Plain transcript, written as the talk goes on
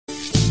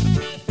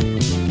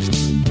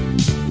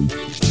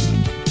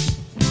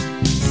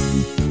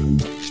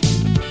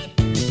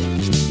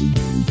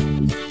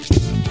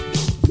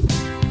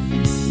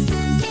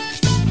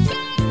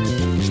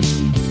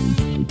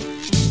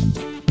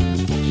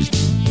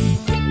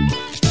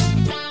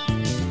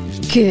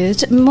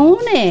Good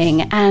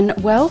morning and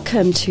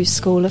welcome to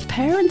School of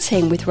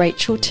Parenting with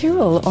Rachel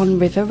Tyrrell on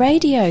River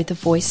Radio, the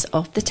voice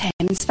of the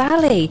Thames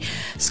Valley.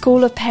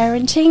 School of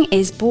Parenting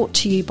is brought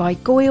to you by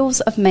Goyles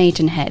of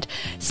Maidenhead,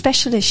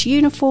 specialist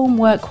uniform,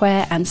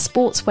 workwear and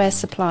sportswear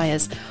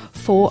suppliers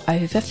for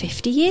over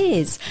 50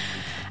 years.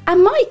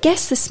 And my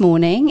guest this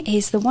morning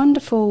is the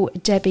wonderful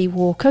Debbie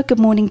Walker. Good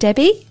morning,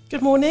 Debbie.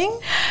 Good morning.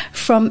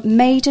 From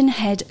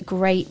Maidenhead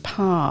Great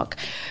Park.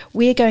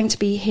 We're going to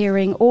be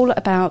hearing all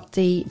about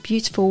the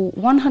beautiful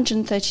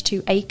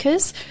 132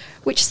 acres,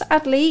 which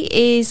sadly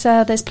is,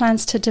 there's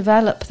plans to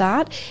develop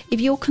that. If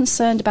you're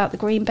concerned about the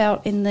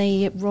greenbelt in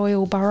the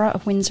Royal Borough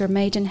of Windsor and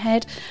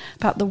Maidenhead,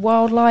 about the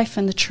wildlife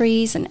and the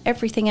trees and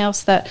everything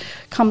else that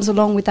comes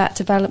along with that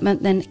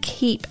development, then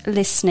keep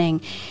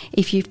listening.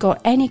 If you've got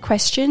any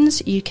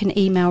questions, you can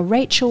email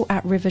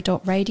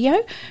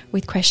rachel@river.radio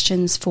with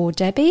questions for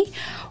Debbie,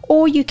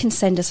 or you can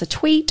send us a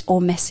tweet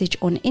or message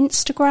on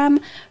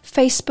Instagram,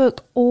 Facebook,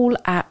 all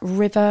at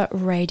River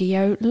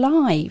Radio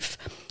Live.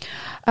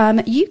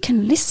 You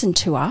can listen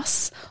to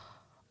us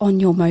on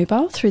your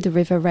mobile through the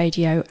River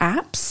Radio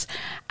apps,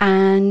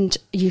 and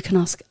you can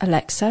ask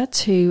Alexa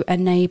to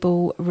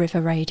enable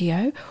River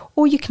Radio,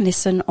 or you can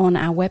listen on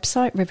our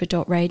website,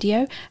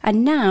 river.radio,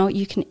 and now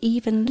you can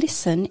even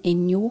listen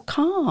in your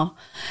car.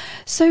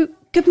 So,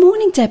 good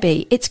morning,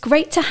 Debbie. It's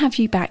great to have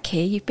you back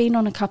here. You've been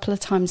on a couple of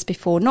times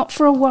before, not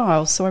for a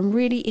while, so I'm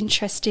really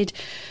interested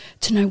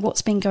to know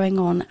what's been going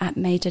on at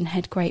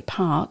Maidenhead Great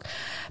Park.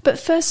 But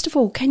first of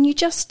all, can we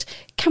just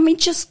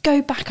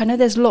go back? I know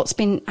there's lots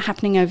been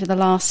happening over the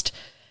last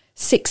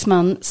 6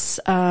 months,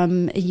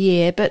 a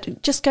year,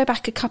 but just go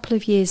back a couple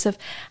of years of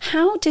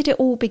how did it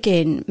all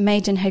begin,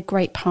 Maidenhead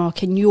Great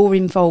Park, and your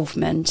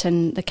involvement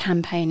and the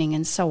campaigning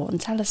and so on.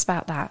 Tell us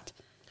about that.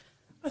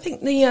 I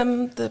think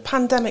the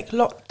pandemic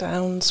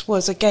lockdowns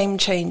was a game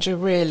changer,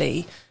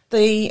 really.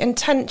 The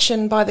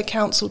intention by the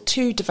council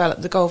to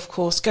develop the golf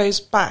course goes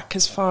back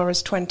as far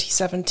as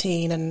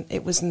 2017, and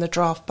it was in the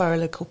draft borough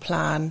local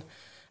plan.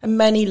 And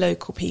many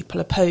local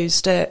people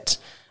opposed it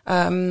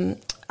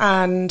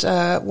and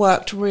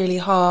worked really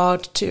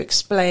hard to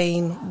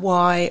explain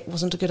why it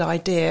wasn't a good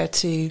idea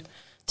to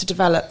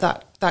develop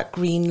that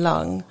green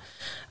lung.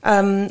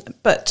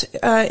 But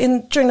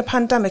during the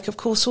pandemic, of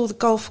course, all the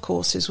golf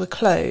courses were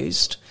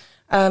closed,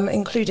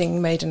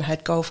 including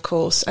Maidenhead Golf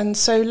Course. And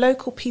so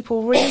local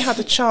people really had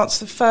the chance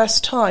for the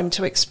first time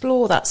to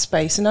explore that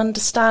space and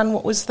understand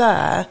what was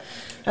there,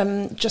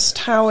 just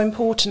how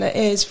important it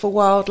is for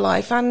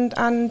wildlife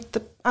and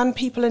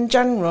people in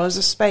general as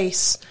a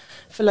space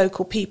for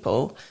local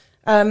people.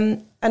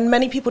 And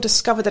many people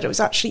discovered that it was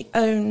actually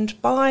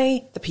owned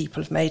by the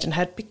people of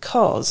Maidenhead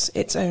because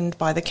it's owned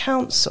by the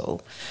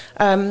council.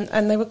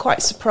 And they were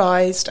quite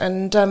surprised,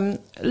 and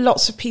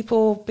lots of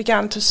people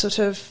began to sort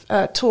of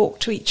talk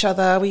to each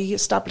other. We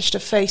established a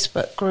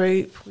Facebook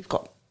group. We've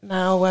got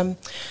now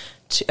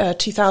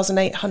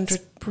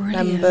 2,800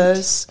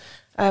 members.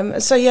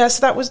 So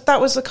that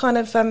was the kind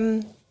of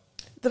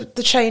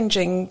the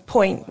changing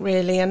point,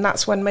 really, and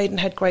that's when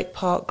Maidenhead Great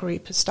Park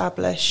Group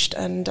established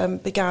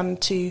and began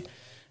to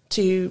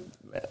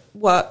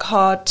work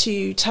hard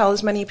to tell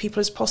as many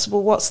people as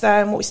possible what's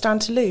there and what we stand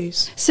to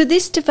lose. So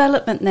this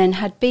development then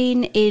it'd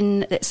been in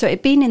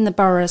the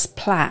borough's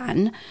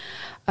plan.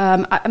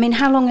 I mean,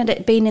 how long had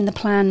it been in the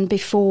plan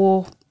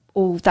before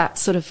all that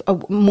sort of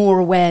more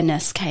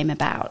awareness came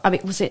about? I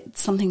mean, was it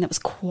something that was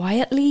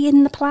quietly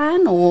in the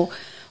plan, or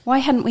why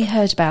hadn't we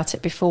heard about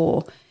it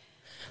before?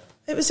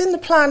 It was in the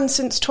plan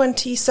since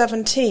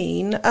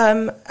 2017,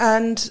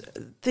 and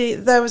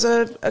there was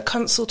a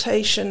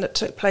consultation that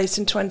took place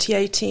in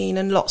 2018,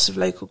 and lots of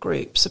local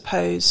groups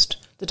opposed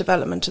the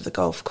development of the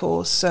golf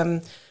course,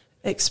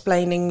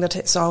 explaining that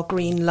it's our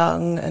green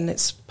lung and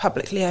it's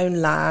publicly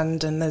owned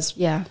land, and there's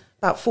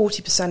about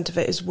 40% of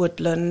it is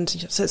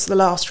woodland, so it's the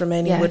last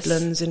remaining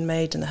woodlands in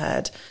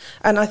Maidenhead.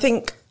 And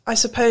I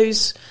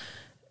suppose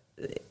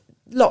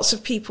lots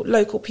of people,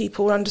 local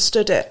people,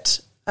 understood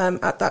it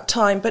at that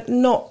time, but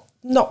not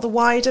the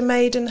wider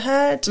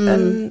Maidenhead,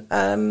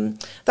 and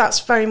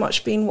that's very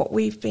much been what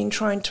we've been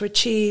trying to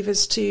achieve,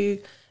 is to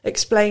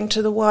explain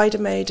to the wider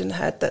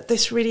Maidenhead that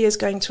this really is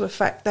going to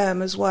affect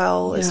them as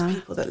well as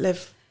people that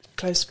live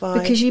close by.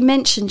 Because you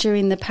mentioned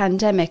during the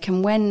pandemic,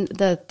 and when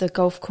the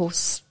golf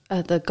course,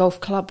 the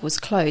golf club was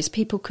closed,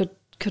 people could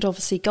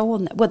obviously go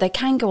on there. Well, they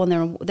can go on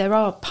there, and there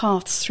are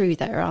paths through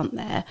there, aren't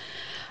there?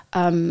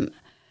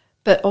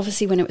 But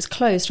obviously when it was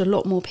closed, a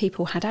lot more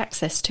people had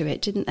access to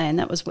it, didn't they? And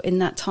that was in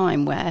that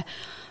time where,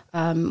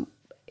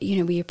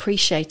 we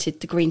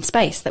appreciated the green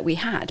space that we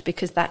had,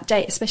 because that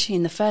day, especially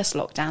in the first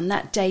lockdown,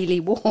 that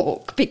daily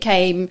walk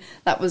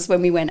that was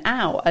when we went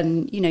out,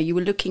 and, you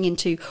were looking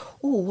into,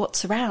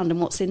 what's around and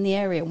what's in the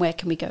area and where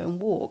can we go and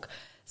walk.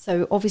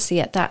 So obviously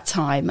at that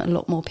time, a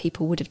lot more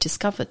people would have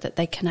discovered that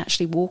they can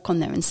actually walk on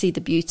there and see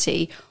the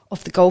beauty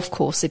of the golf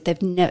course if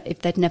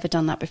they'd never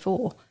done that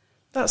before.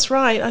 That's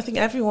right. I think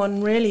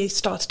everyone really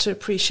started to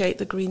appreciate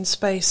the green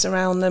space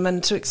around them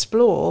and to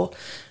explore.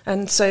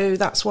 And so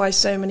that's why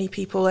so many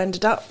people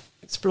ended up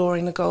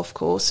exploring the golf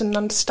course and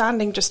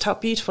understanding just how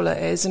beautiful it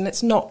is. And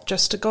it's not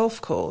just a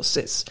golf course;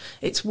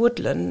 it's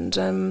woodland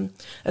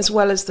as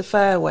well as the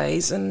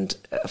fairways. And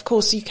of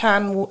course, you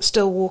can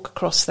still walk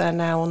across there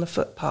now on the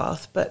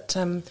footpath, but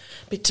to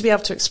be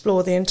able to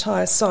explore the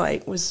entire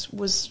site was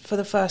for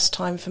the first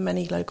time for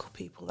many local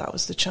people. That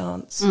was the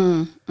chance.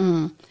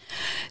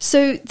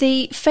 So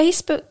the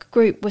Facebook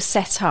group was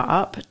set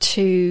up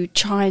to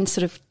try and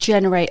sort of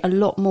generate a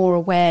lot more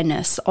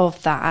awareness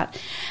of that.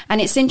 And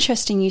it's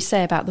interesting you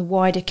say about the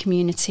wider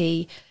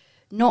community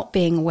not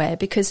being aware,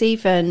 because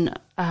even,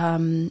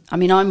 I'm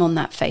on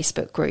that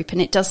Facebook group,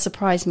 and it does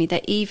surprise me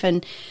that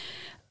even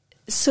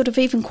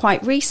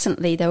quite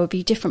recently there will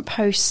be different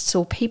posts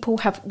or people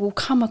will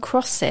come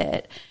across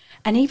it.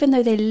 And even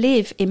though they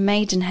live in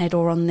Maidenhead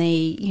or on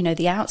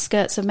the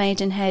outskirts of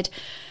Maidenhead,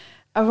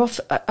 are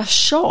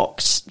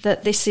shocked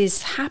that this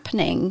is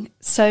happening.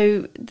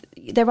 So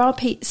there are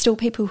still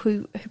people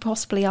who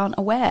possibly aren't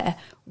aware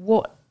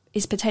what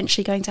is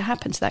potentially going to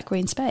happen to that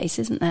green space,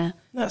 isn't there?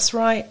 That's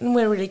right, and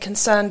we're really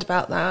concerned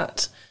about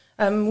that.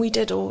 We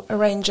did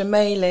arrange a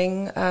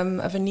mailing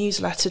of a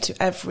newsletter to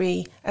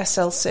every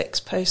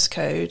SL6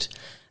 postcode,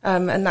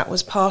 and that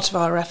was part of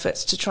our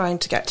efforts to trying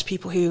to get to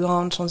people who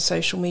aren't on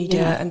social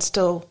media and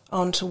still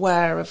aren't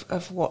aware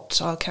of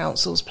what our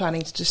council's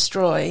planning to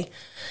destroy.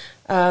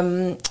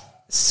 And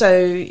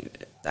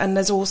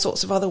there's all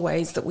sorts of other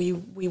ways that we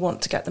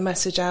want to get the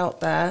message out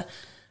there.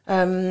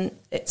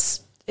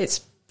 It's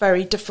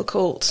very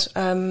difficult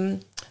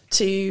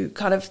to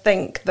kind of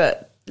think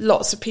that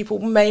lots of people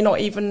may not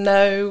even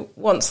know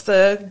once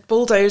the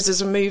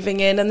bulldozers are moving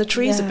in and the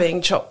trees are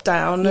being chopped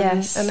down,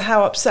 and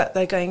how upset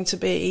they're going to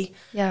be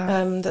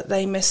that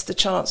they missed the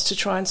chance to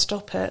try and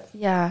stop it.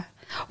 Yeah.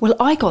 Well,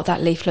 I got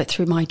that leaflet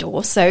through my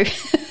door, so...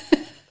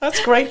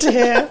 That's great to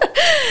hear.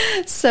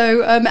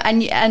 So,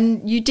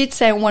 and you did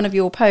say on one of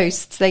your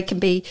posts they can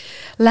be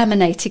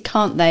laminated,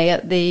 can't they?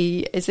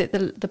 Is it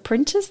the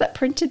printers that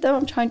printed them?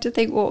 I'm trying to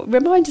think. Well,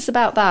 remind us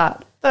about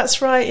that. That's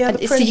right. Yeah,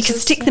 so you can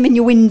stick them in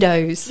your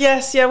windows.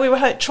 Yes, yeah. We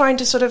were trying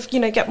to sort of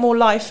get more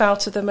life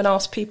out of them and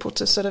ask people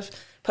to sort of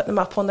put them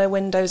up on their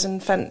windows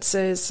and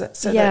fences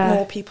so that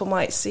more people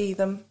might see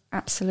them.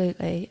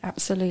 Absolutely,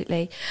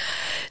 absolutely.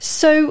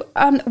 So,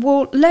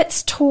 well,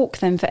 let's talk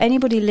then for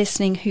anybody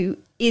listening who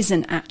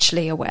isn't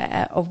actually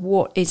aware of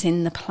what is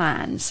in the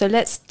plan. So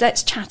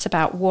let's chat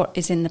about what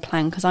is in the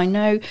plan, because I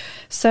know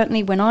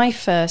certainly when I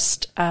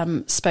first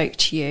spoke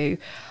to you,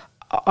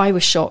 I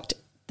was shocked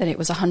that it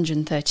was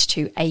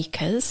 132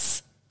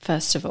 acres,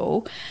 first of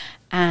all,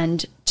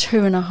 and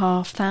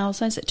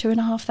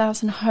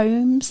 2,500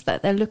 homes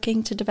that they're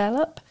looking to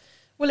develop.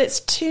 Well, it's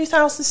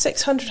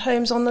 2,600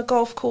 homes on the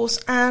golf course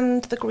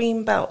and the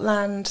greenbelt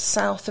land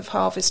south of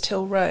Harvest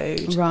Hill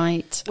Road.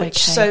 Right, okay.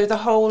 So the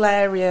whole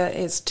area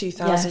is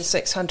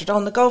 2,600.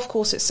 On the golf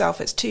course itself,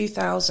 it's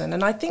 2,000.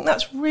 And I think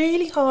that's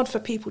really hard for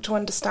people to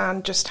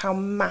understand just how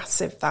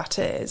massive that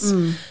is.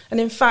 And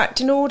in fact,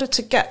 in order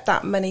to get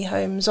that many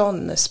homes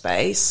on the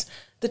space,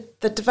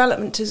 the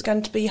development is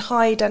going to be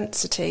high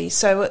density.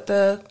 So at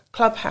the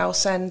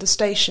clubhouse end, the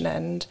station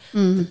end,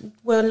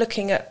 we're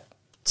looking at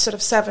sort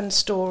of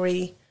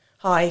 7-storey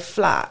high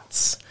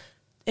flats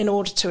in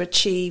order to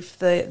achieve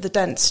the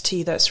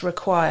density that's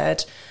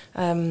required.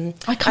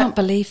 I can't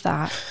believe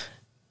that.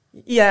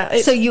 Yeah.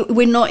 So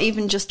we're not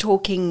even just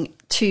talking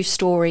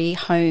 2-storey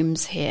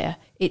homes here.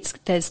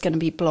 There's going to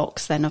be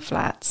blocks then of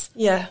flats.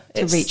 Yeah.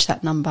 To reach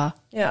that number.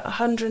 Yeah,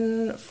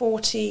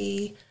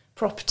 140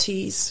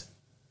 properties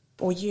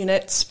or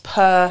units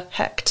per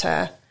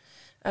hectare.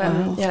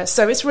 Wow. Yeah,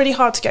 so it's really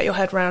hard to get your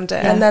head around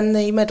it. Yeah. And then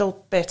the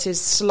middle bit is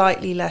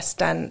slightly less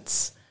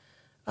dense,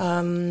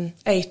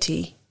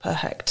 80 per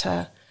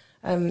hectare.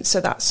 So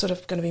that's sort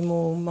of going to be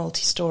more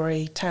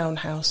multi-storey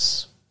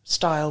townhouse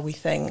style, we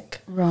think.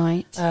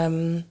 Right.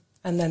 And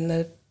then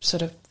the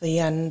sort of the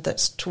end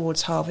that's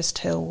towards Harvest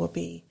Hill will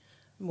be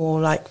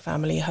more like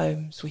family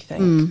homes, we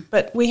think.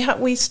 But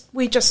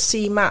we just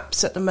see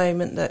maps at the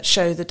moment that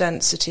show the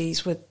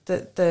densities.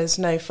 There's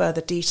no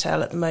further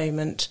detail at the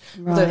moment.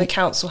 Right. Although the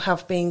council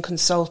have been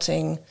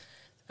consulting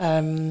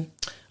on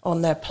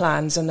their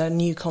plans, and a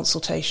new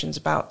consultation's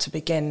about to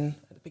begin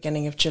at the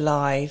beginning of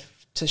July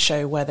to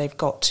show where they've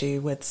got to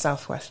with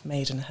Southwest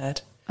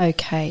Maidenhead.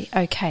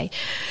 Okay.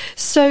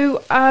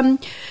 So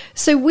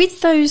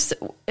with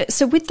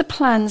the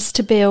plans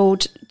to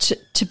build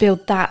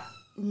that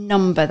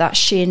number, that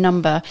sheer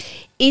number,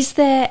 is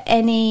there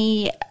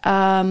any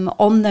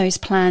on those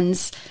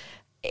plans?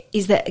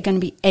 Is there going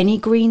to be any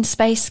green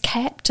space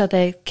kept? Are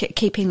they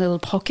keeping little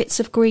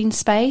pockets of green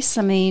space?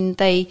 I mean,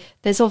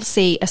 there's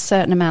obviously a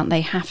certain amount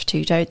they have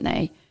to, don't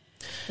they?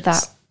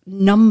 That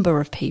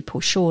number of people,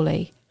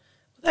 surely.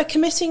 They're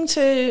committing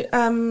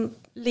to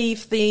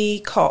leave the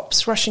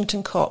copse,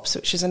 Rushington Copse,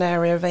 which is an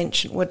area of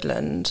ancient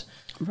woodland.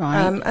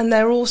 Right. And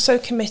they're also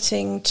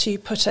committing to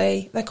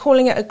they're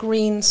calling it a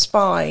green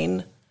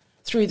spine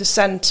through the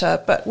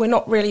centre, but we're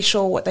not really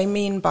sure what they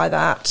mean by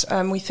that.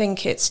 We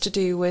think it's to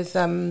do with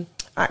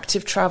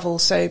active travel,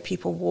 so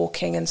people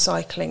walking and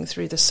cycling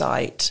through the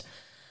site.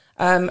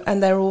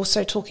 And they're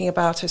also talking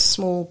about a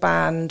small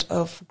band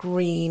of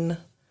green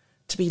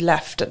to be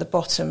left at the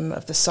bottom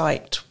of the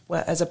site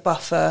as a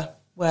buffer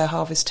where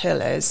Harvest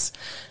Hill is.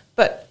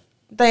 But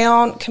they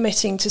aren't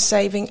committing to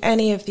saving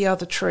any of the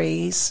other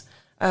trees.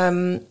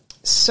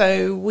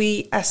 So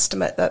we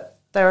estimate that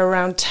there are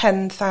around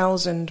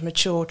 10,000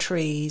 mature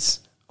trees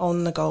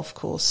on the golf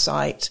course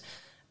site,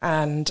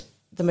 and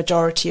the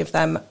majority of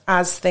them,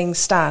 as things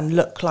stand,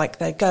 look like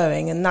they're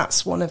going. And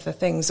that's one of the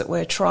things that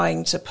we're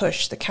trying to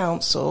push the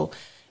council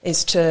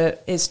is to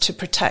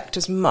protect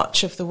as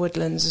much of the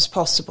woodlands as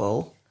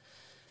possible,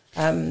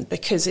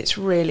 because it's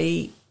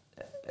really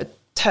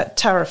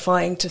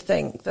terrifying to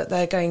think that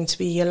they're going to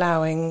be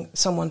allowing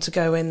someone to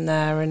go in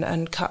there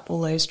and cut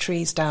all those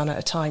trees down at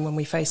a time when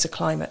we face a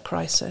climate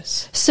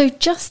crisis. So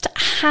just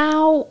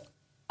how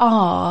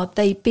are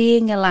they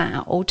being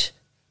allowed?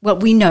 Well,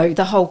 we know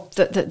the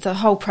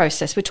whole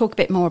process. We'll talk a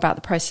bit more about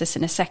the process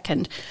in a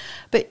second.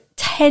 But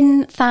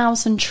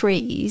 10,000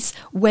 trees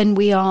when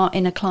we are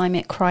in a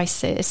climate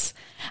crisis,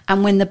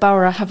 and when the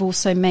borough have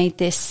also made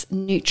this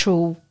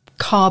neutral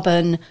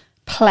carbon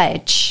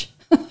pledge.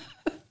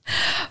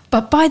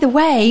 But by the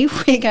way,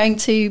 we're going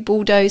to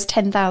bulldoze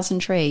 10,000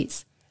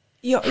 trees.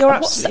 You're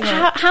absolutely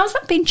right. How's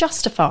that been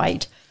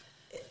justified?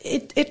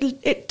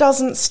 It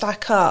doesn't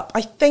stack up.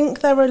 I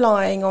think they're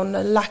relying on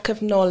a lack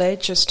of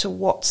knowledge as to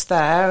what's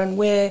there, and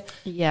we're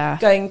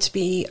going to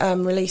be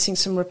releasing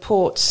some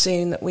reports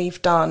soon that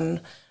we've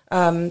done,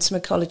 some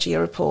ecology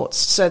reports,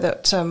 so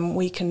that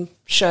we can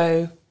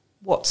show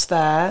what's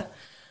there.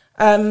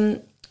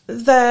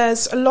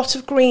 There's a lot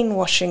of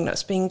greenwashing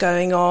that's been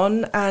going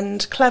on,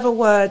 and clever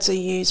words are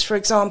used. For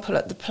example,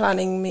 at the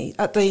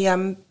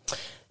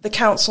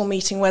council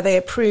meeting where they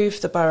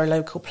approved the borough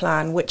local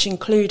plan, which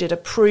included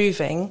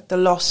approving the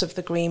loss of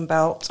the green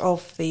belt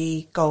of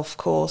the golf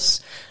course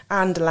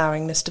and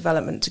allowing this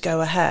development to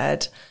go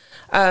ahead.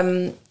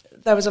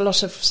 There was a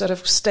lot of sort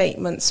of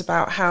statements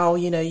about how,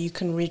 you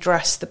can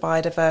redress the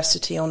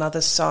biodiversity on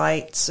other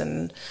sites,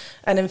 and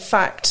in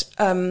fact,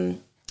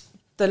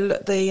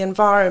 the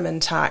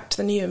Environment Act,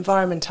 the new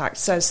Environment Act,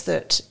 says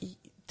that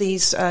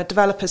these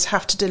developers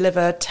have to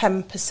deliver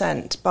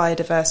 10%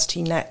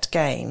 biodiversity net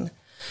gain.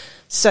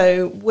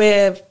 So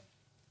we're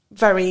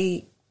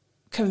very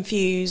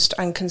confused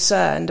and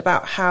concerned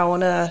about how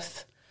on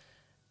earth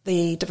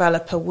the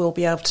developer will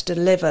be able to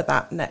deliver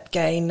that net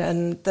gain.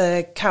 And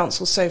the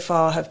council so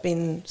far have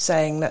been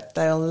saying that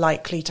they're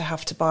likely to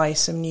have to buy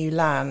some new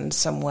land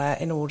somewhere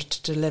in order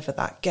to deliver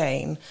that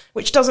gain,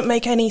 which doesn't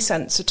make any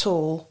sense at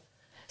all.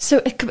 So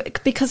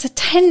because a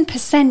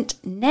 10%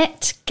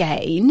 net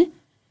gain,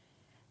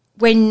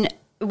 when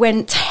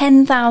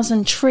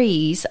 10,000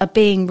 trees are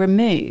being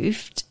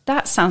removed,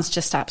 that sounds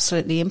just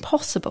absolutely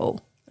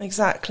impossible.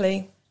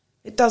 Exactly.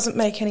 It doesn't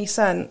make any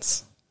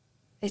sense.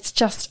 It's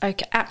just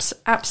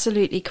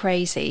absolutely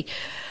crazy.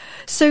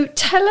 So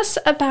tell us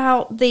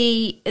about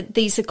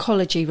these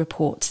ecology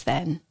reports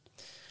then.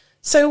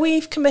 So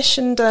we've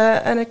commissioned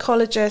an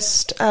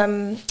ecologist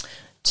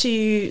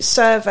to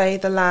survey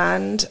the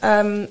land,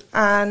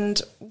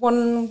 and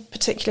one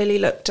particularly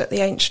looked at the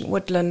ancient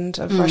woodland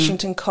of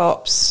Rushington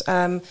Copse.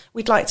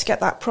 We'd like to get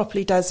that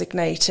properly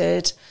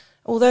designated,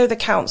 although the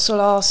council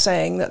are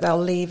saying that they'll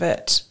leave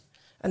it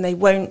and they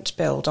won't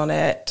build on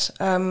it.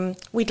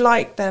 We'd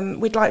like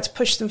to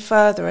push them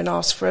further and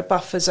ask for a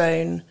buffer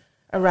zone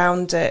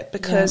around it,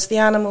 because the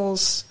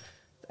animals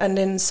and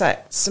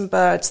insects and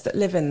birds that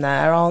live in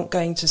there aren't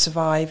going to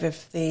survive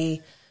if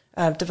the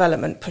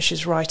development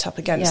pushes right up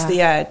against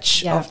the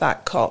edge of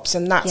that copse,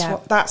 and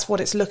that's what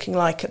it's looking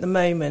like at the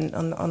moment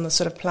on the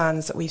sort of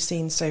plans that we've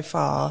seen so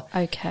far.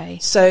 Okay.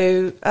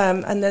 So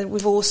and then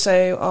we've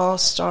also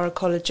asked our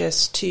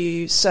ecologists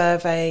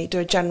to do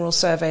a general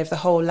survey of the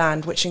whole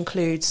land, which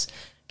includes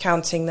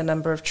counting the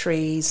number of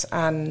trees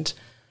and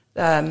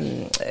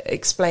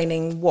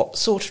explaining what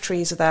sort of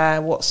trees are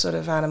there, what sort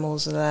of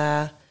animals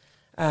are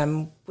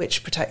there,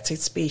 which protected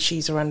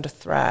species are under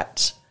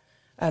threat.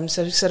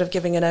 So sort of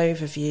giving an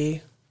overview.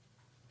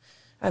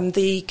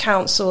 The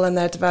council and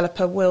their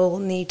developer will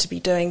need to be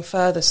doing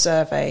further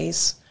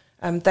surveys.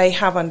 They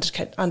have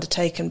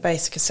undertaken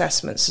basic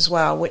assessments as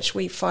well, which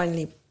we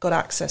finally got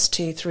access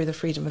to through the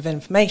Freedom of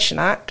Information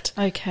Act.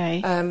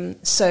 Okay.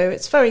 So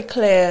it's very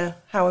clear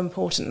how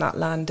important that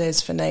land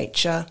is for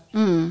nature.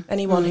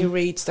 Anyone who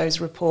reads those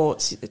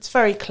reports, it's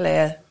very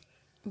clear.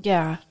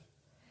 Yeah.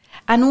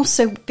 And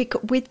also,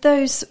 with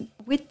those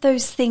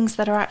things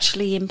that are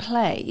actually in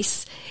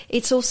place,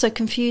 it's also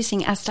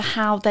confusing as to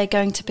how they're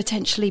going to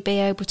potentially be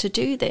able to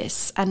do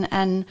this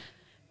and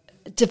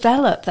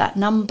develop that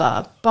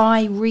number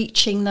by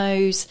reaching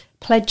those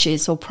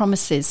pledges or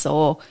promises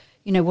or,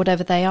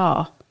 whatever they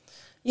are.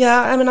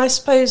 Yeah, I mean, I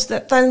suppose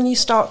that then you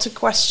start to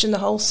question the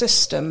whole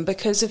system,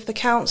 because if the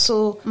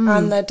council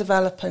and their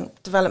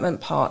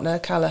development partner,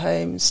 Cala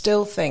Homes,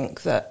 still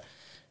think that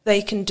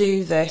they can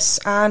do this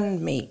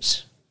and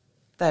meet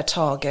their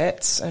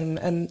targets and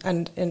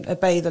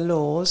obey the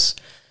laws,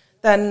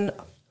 then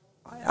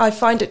I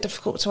find it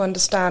difficult to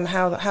understand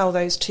how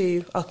those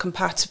two are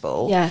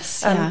compatible.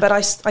 Yes, but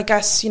I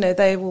guess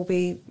they will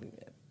be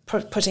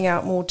putting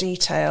out more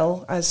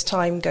detail as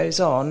time goes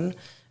on.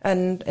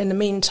 And in the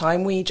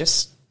meantime, we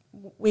just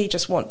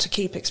want to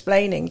keep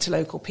explaining to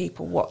local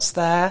people what's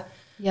there.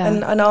 Yeah.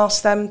 And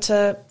ask them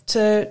to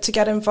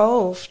get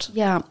involved.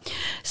 Yeah.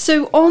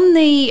 So on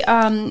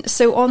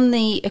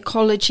the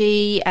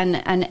ecology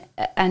and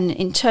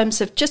in terms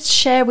of, just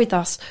share with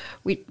us,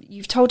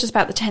 you've told us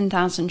about the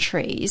 10,000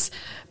 trees,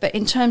 but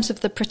in terms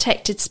of the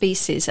protected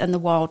species and the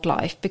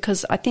wildlife,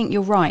 because I think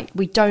you're right,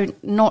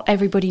 not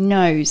everybody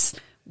knows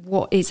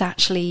what is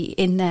actually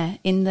in there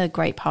in the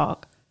Great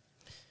Park.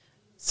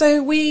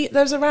 So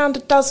there's around a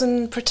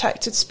dozen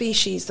protected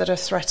species that are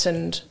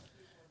threatened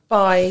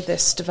by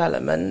this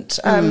development.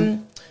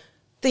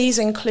 These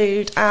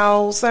include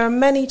owls. There are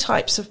many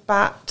types of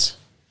bat.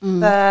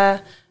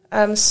 There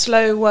are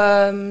slow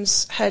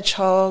worms,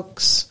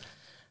 hedgehogs.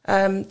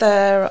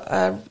 There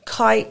are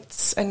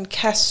kites and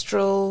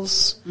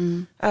kestrels.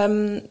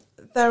 There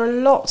are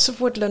lots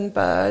of woodland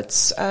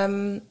birds,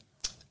 and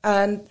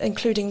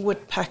including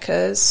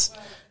woodpeckers.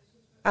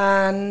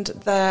 And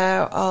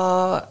there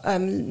are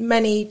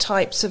many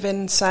types of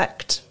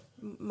insect,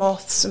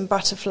 moths and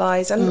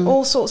butterflies, and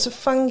all sorts of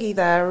fungi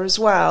there as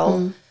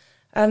well.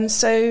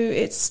 So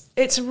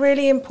it's a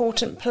really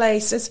important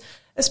place,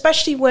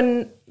 especially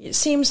when it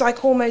seems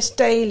like almost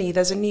daily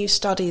there's a new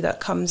study that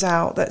comes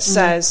out that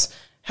says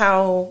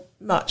how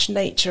much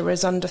nature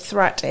is under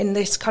threat in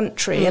this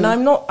country. And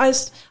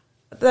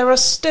there are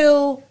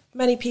still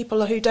many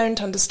people who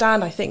don't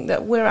understand, I think,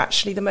 that we're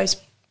actually the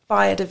most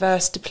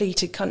biodiverse,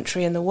 depleted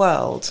country in the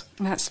world.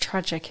 That's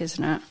tragic,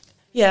 isn't it?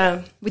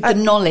 Yeah. With the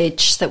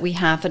knowledge that we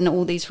have and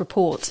all these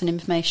reports and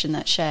information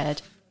that's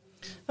shared.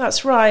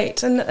 That's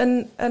right.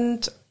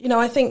 And you know,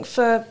 I think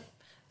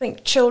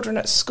children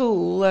at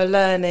school are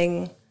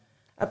learning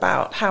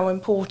about how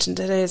important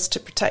it is to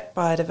protect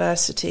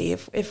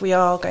biodiversity if we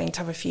are going to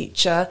have a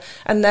future,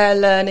 and they're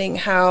learning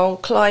how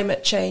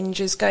climate change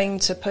is going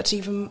to put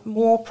even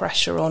more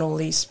pressure on all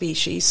these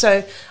species.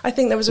 So I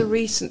think there was a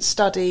recent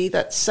study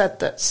that said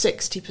that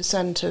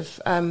 60% of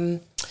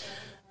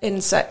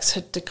insects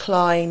had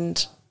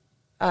declined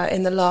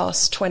in the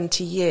last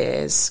 20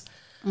 years.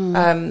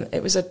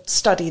 It was a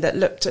study that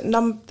looked at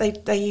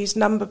they used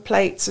number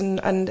plates and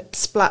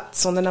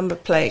splats on the number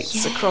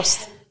plates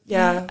across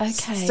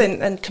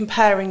and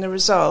comparing the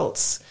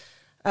results.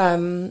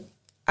 And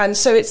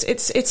so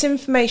it's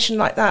information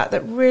like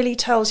that really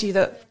tells you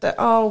that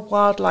our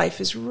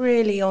wildlife is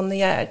really on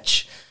the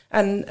edge.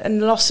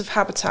 And loss of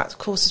habitat, of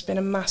course, has been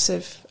a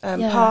massive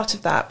part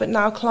of that. But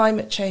now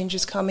climate change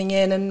is coming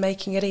in and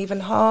making it even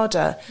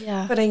harder,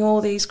 putting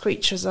all these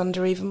creatures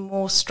under even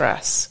more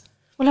stress.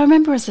 Well, I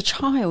remember as a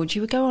child,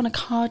 you would go on a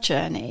car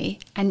journey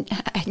and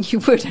you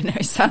would, I know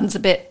it sounds a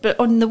bit, but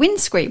on the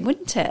windscreen,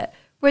 wouldn't it?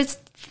 Whereas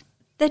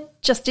there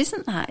just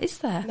isn't that, is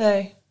there?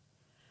 No.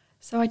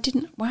 So I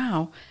didn't,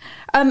 wow.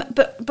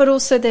 But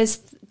also there's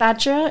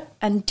badger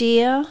and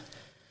deer,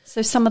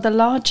 so some of the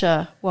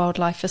larger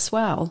wildlife as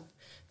well.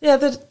 Yeah,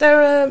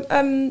 there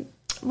are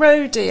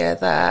roe deer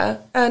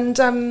there,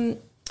 and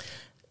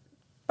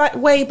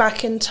way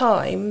back in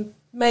time,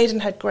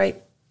 Maidenhead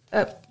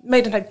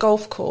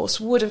Golf Course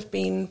would have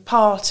been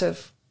part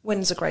of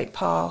Windsor Great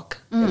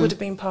Park. It would have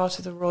been part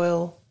of the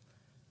royal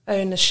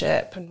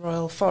ownership and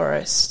royal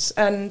forests,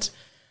 and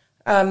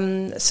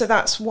so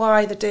that's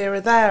why the deer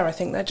are there. I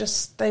think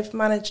they've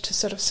managed to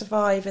sort of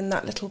survive in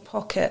that little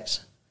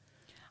pocket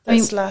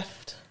that's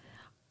left.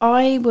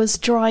 I was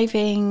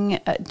driving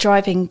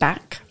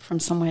back from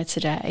somewhere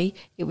today.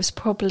 It was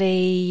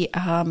probably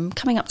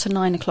coming up to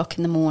 9 o'clock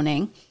in the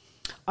morning.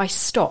 I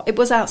stopped. It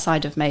was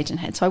outside of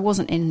Maidenhead, so I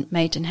wasn't in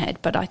Maidenhead,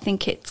 but I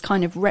think it's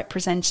kind of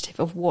representative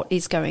of what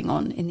is going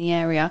on in the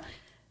area.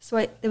 So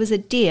there was a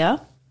deer,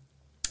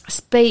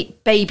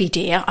 baby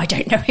deer. I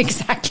don't know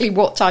exactly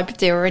what type of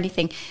deer or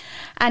anything.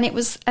 And it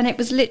was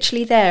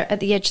literally there at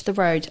the edge of the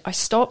road. I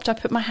stopped. I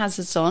put my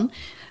hazards on. There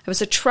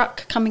was a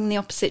truck coming the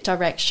opposite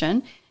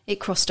direction. It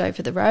crossed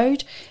over the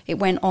road. It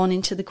went on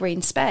into the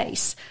green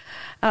space.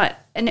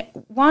 And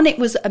it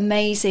was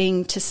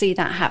amazing to see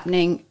that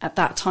happening at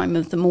that time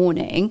of the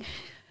morning.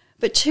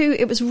 But two,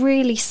 it was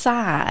really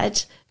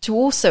sad to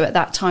also at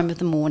that time of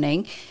the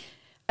morning.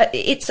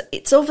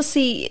 It's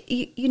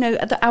obviously, you know,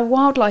 our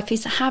wildlife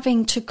is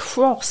having to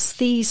cross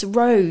these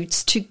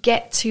roads to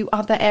get to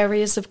other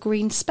areas of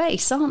green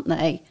space, aren't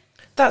they?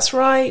 That's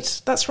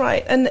right.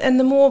 And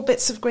the more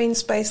bits of green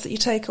space that you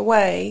take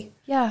away,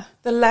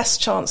 the less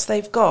chance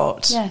they've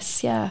got.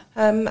 Yes, yeah.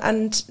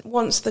 And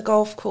once the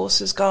golf course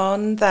is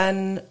gone,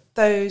 then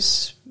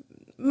most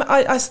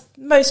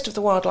of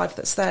the wildlife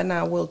that's there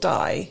now will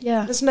die.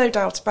 Yeah. There's no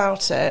doubt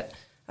about it.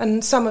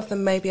 And some of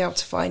them may be able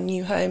to find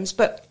new homes.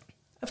 But,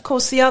 of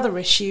course, the other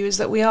issue is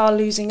that we are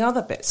losing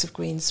other bits of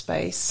green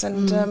space.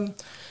 And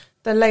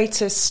the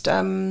latest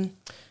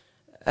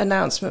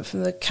announcement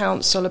from the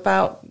council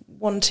about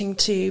wanting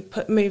to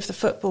move the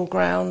football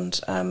ground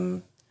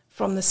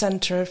from the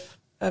centre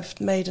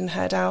of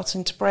Maidenhead out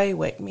into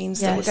Braywick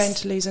means that we're going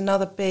to lose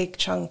another big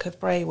chunk of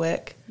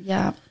Braywick.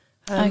 Yeah.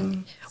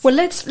 Well,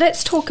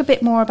 let's talk a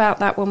bit more about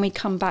that when we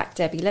come back,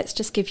 Debbie. Let's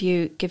just give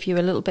you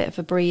a little bit of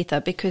a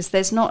breather, because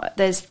there's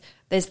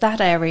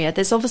that area.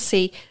 There's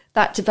obviously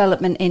that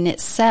development in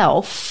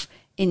itself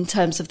in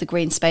terms of the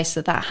green space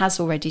that has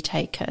already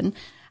taken,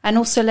 and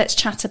also let's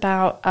chat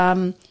about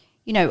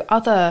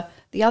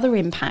the other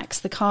impacts,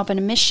 the carbon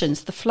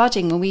emissions, the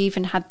flooding. When we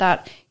even had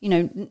that,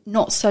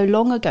 not so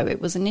long ago, it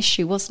was an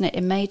issue, wasn't it,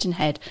 in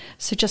Maidenhead?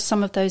 So just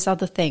some of those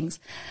other things.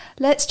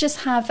 Let's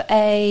just have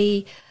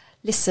a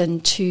listen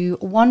to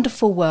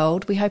Wonderful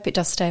World. We hope it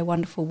does stay a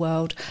wonderful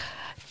world.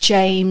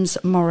 James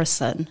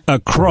Morrison.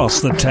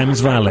 Across the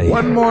Thames Valley.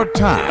 One more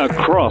time.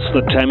 Across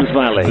the Thames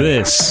Valley.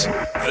 This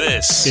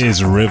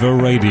is River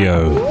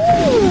Radio.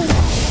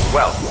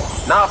 Well,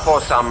 now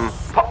for some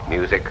pop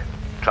music.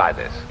 Try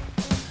this.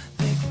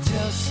 They can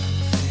tell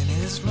something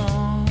is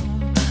wrong,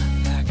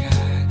 like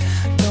I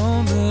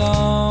don't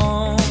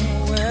belong.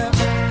 Well,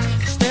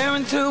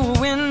 staring through a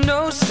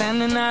window,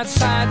 standing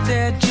outside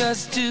there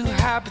just too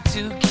happy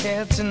to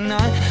care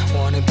tonight.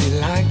 Wanna be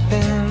like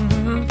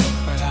them,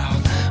 but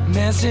I'll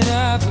mess it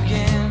up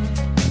again.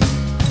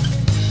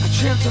 I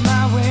tripped on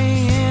my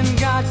way in,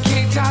 got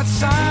kicked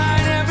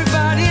outside,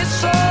 everybody's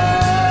so.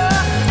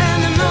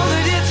 And I know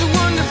that it's a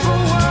wonderful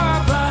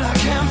world, but I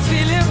can't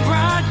feel it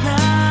right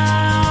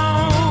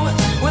now.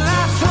 Well,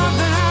 I thought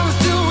that I was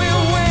doing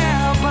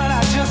well, but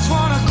I just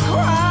wanna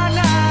cry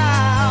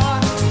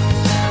now.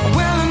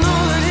 Well, I know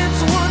that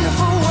it's a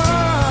wonderful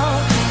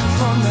world,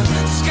 from the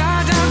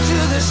sky down to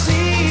the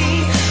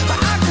sea, but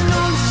I can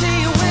only see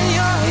you when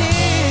you're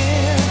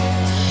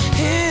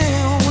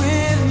here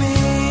with me.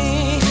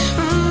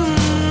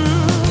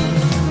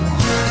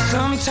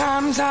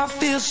 Sometimes I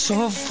feel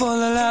so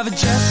full of love, it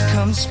just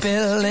comes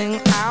spilling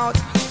out.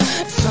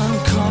 It's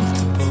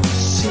uncomfortable to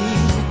see.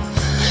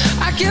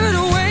 I give it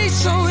away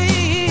so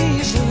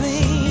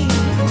easily,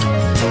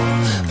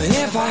 but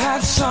if I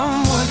had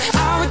someone,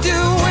 I would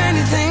do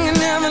anything and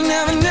never,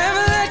 never,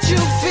 never let you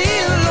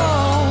feel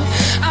alone.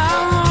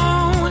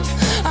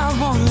 I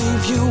won't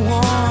leave you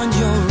on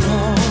your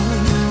own.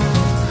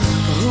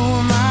 But who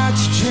am I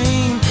to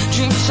dream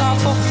dreams are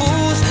for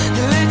fools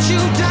to let you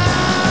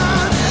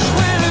down?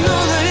 Well, I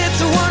know that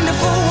it's a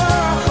wonderful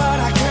world, but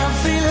I can't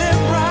feel it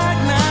right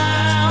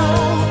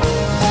now.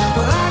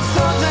 Well, I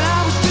thought that I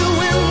was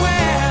doing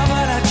well,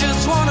 but I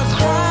just wanna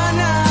cry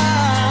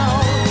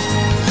now.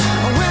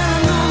 Well, I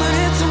know that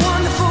it's a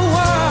wonderful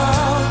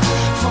world,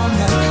 from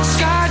the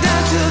sky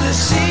down to the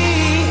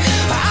sea,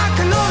 but I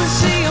can only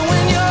see you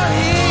when you're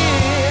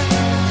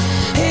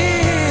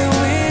here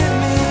with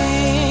me.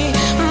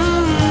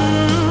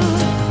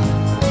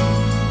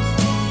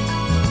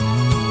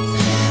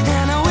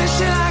 And I wish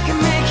that I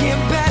could make it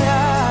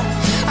better.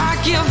 I'd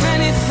give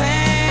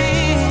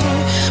anything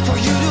for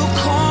you to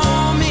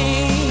call me,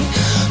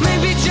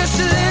 maybe just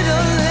a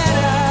little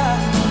letter.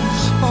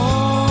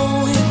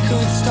 Oh, it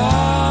could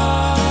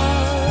start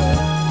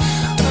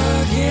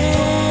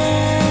again.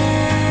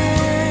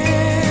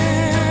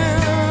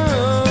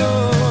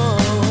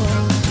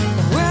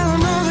 Well, I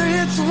know that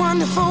it's a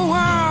wonderful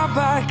world,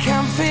 but I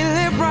can't feel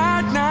it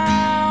right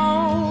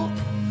now.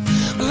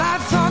 Well, I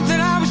thought that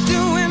I was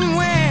doing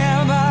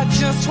well, but I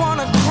just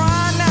wanna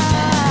cry now.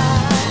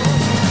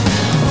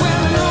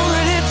 Well, I know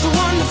that it's a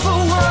wonderful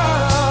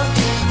world,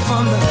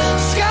 from the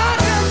sky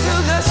down to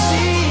the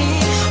sea,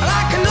 but I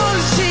can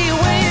only see you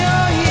when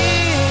you're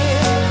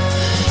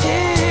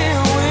here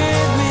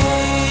with me.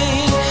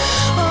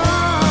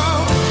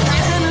 Oh,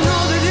 and I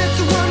know that it's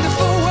a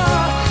wonderful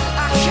world, I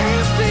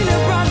can't feel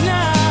it right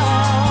now.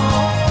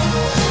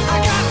 I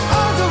got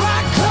all the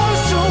right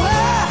clothes to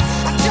wear,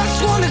 I just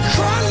wanna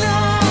cry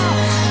now,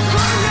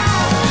 cry now.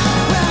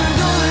 Well, I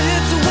know that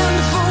it's a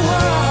wonderful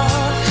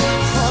world,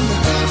 from the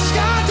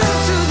sky down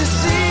to the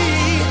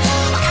sea.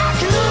 I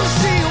can only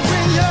see you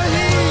when you're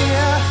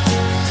here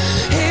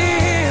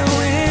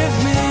with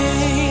me.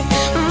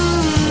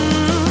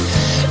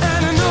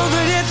 And I know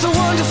that it's a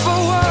wonderful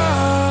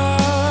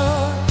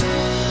world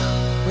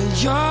when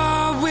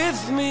you're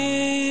with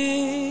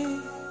me.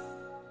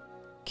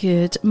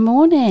 Good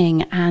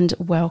morning and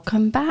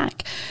welcome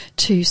back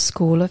to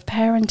School of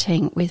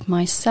Parenting with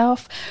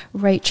myself,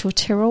 Rachel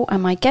Tyrrell,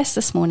 and my guest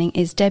this morning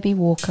is Debbie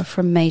Walker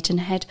from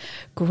Maidenhead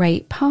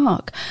Great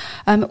Park.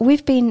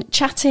 We've been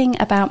chatting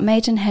about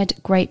Maidenhead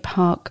Great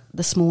Park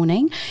this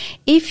morning.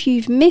 If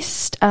you've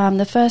missed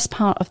the first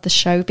part of the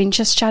show, we've been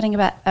just chatting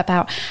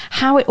about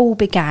how it all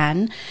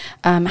began,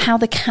 how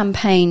the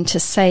campaign to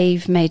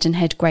save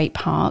Maidenhead Great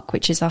Park,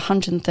 which is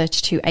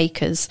 132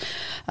 acres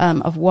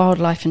of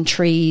wildlife and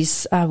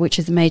trees, which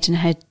is the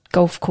Maidenhead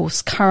Golf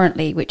Course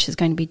currently, which is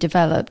going to be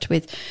developed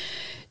with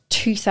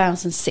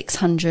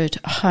 2,600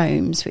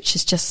 homes, which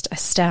is just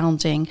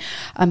astounding.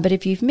 But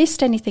if you've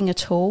missed anything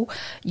at all,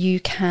 you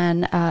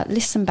can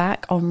listen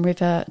back on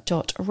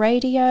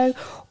river.radio,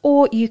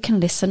 or you can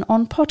listen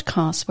on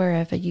podcasts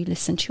wherever you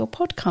listen to your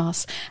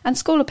podcasts. And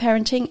School of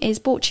Parenting is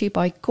brought to you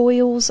by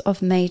Goyles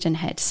of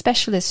Maidenhead,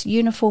 specialist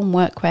uniform,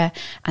 workwear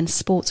and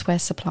sportswear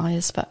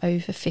suppliers for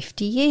over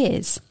 50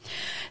 years.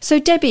 So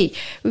Debbie,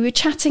 we were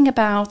chatting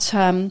about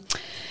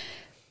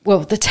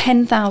the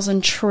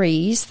 10,000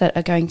 trees that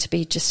are going to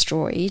be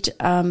destroyed,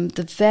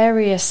 the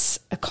various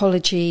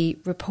ecology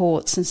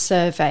reports and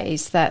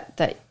surveys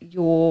that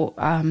your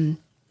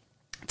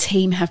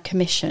team have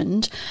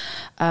commissioned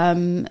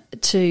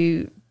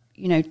to,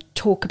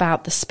 talk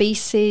about the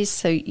species.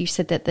 So you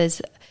said that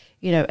there's,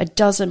 a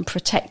dozen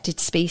protected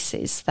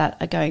species that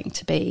are going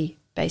to be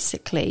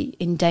basically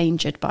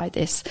endangered by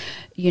this,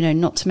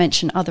 not to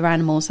mention other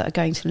animals that are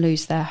going to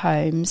lose their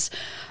homes.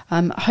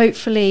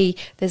 Hopefully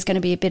there's going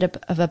to be a bit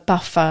of a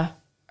buffer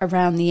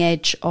around the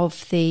edge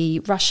of the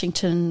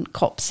Rushington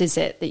Copse, is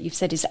it, that you've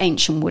said is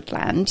ancient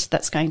woodland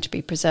that's going to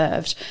be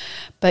preserved.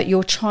 But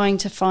you're trying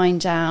to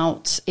find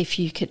out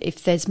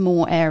if there's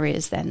more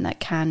areas then that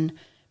can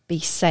be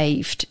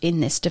saved in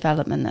this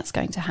development that's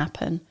going to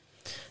happen.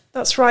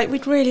 That's right.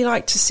 We'd really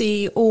like to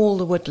see all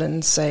the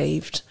woodlands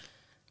saved.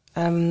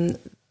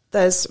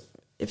 There's,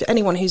 if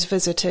anyone who's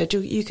visited,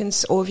 you can,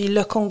 or if you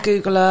look on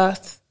Google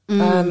Earth,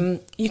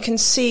 you can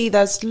see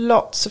there's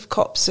lots of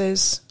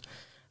copses,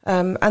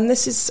 and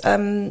this is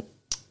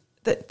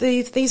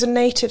these are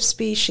native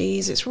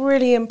species. It's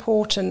really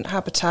important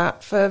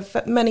habitat for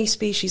many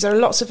species. There are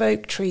lots of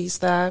oak trees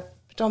there,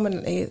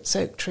 predominantly it's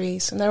oak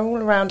trees, and they're all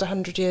around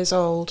 100 years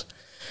old.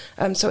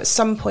 So at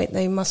some point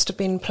they must have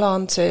been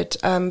planted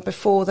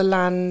before the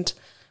land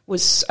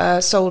was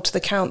sold to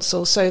the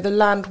council. So the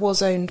land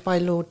was owned by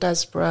Lord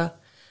Desborough.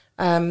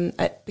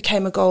 It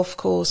became a golf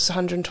course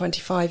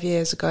 125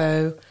 years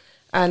ago,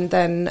 and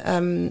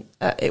then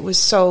it was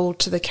sold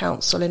to the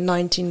council in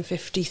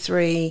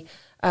 1953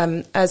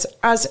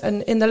 as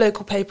in the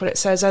local paper it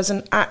says as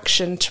an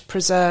action to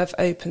preserve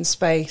open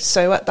space.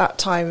 So at that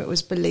time it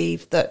was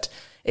believed that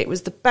it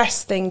was the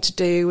best thing to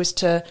do was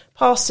to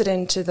pass it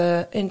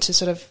into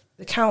sort of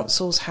the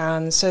council's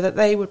hands so that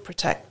they would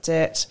protect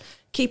it,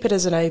 keep it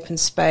as an open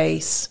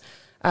space,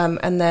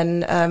 and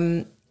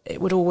then it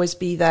would always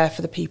be there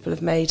for the people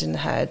of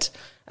Maidenhead.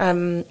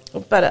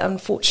 But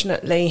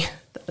unfortunately,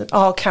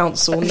 our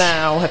council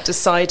now have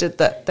decided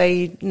that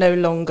they no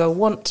longer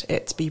want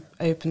it to be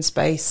open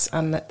space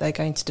and that they're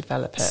going to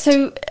develop it.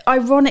 So,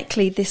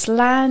 ironically, this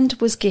land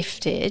was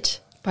gifted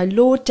by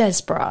Lord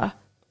Desborough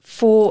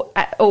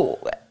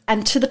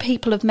and to the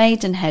people of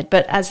Maidenhead,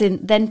 but as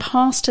in then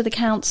passed to the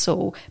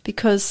council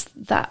because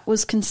that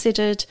was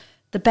considered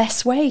the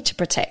best way to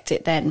protect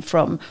it then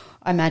from,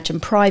 I imagine,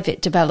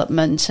 private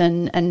development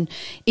and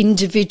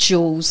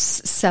individuals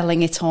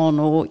selling it on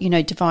or,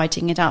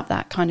 dividing it up,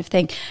 that kind of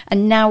thing.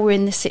 And now we're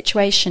in this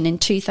situation in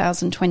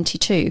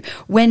 2022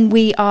 when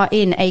we are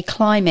in a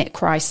climate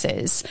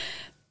crisis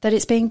that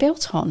it's being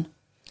built on.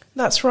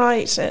 That's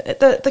right.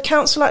 The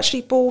council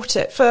actually bought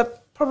it for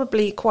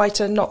probably quite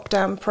a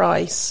knockdown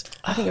price.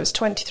 I think it was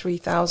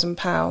 £23,000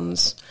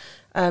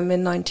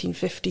 in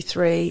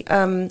 1953.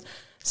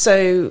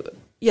 So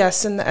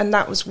yes, and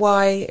that was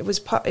why it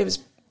was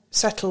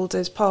settled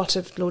as part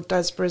of Lord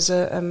Desborough's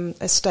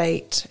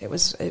estate. It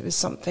was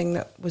something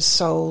that was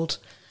sold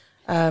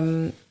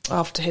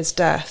after his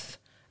death,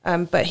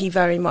 but he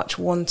very much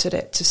wanted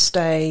it to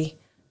stay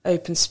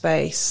open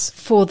space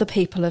for the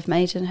people of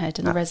Maidenhead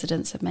and the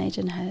residents of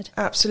Maidenhead.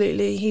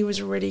 Absolutely, he was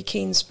a really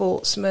keen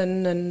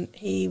sportsman, and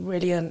he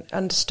really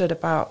understood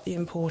about the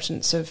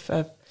importance of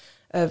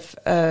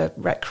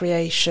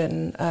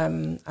recreation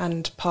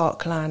and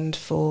parkland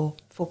for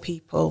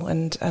people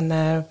and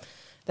their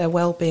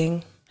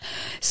well-being.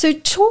 So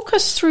talk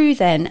us through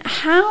then,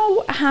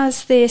 how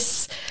has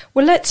this,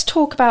 let's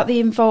talk about the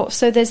involved,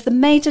 so there's the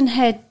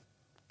Maidenhead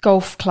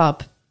Golf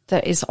Club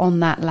that is on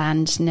that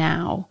land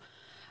now,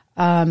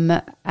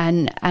 and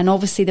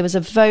obviously there was a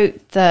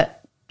vote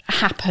that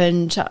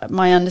happened.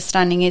 My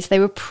understanding is they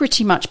were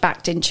pretty much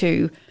backed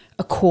into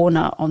a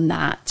corner on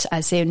that,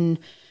 as in,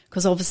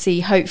 because obviously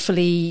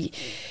hopefully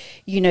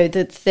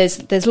that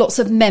there's lots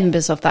of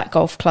members of that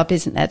golf club,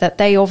 isn't there, that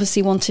they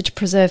obviously wanted to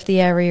preserve the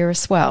area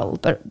as well,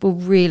 but were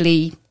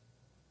really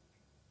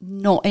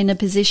not in a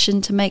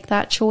position to make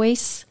that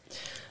choice.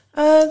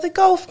 The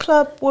golf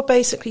club were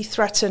basically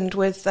threatened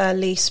with their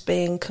lease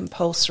being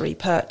compulsory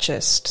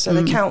purchased. So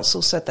the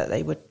council said that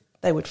they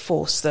would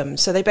force them.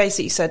 So they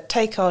basically said,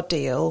 take our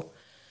deal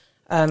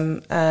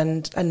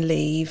and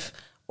leave,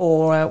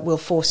 or we'll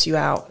force you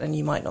out and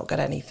you might not get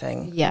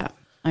anything. Yeah.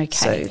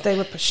 Okay. So they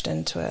were pushed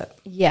into it.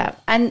 Yeah.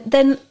 And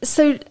then,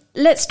 so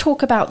let's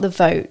talk about the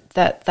vote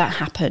that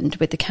happened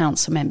with the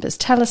council members.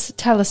 Tell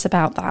us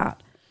about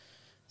that.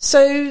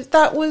 So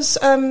that was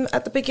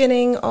at the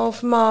beginning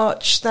of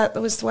March. That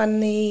was when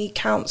the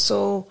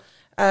council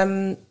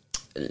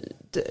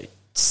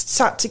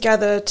sat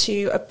together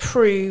to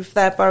approve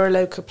their borough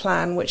local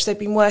plan, which they've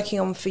been working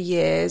on for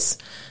years.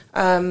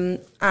 And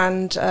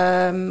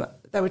there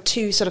were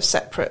two sort of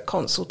separate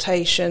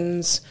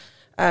consultations.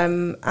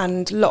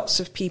 And lots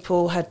of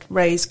people had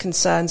raised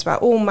concerns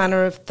about all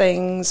manner of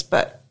things,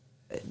 but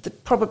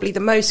probably the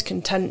most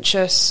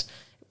contentious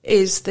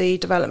is the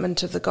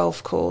development of the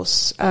golf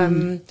course.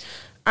 And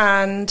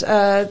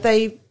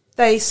they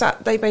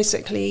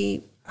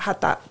basically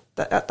had that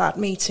at that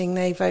meeting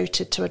they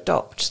voted to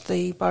adopt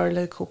the borough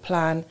local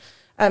plan,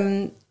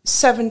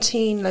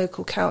 17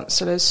 local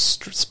councillors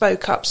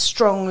spoke up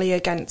strongly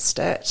against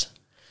it,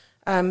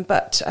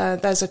 but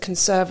there's a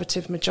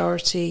Conservative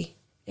majority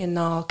in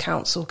our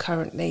council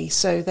currently,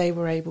 so they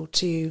were able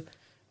to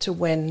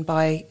win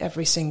by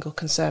every single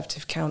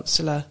Conservative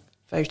councillor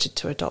voted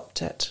to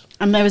adopt it.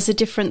 And there was a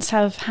difference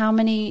of how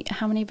many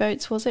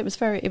votes was it?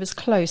 It was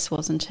close,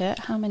 wasn't it?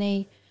 How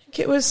many? I think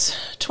it was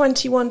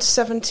 21 to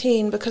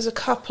 17 because a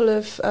couple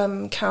of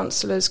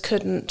councillors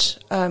couldn't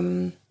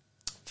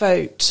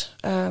vote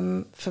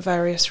for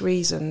various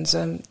reasons.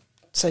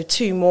 So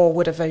 2 more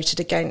would have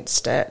voted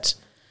against it.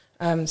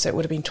 So it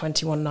would have been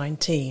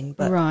 21-19.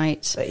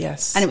 Right. But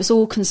yes. And it was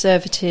all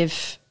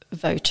Conservative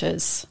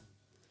voters.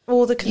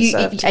 All the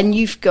Conservative. And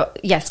you've got...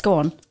 Yes, go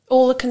on.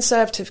 All the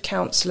Conservative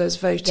councillors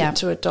voted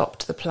to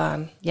adopt the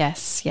plan.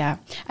 Yes, yeah.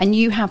 And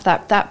you have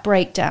that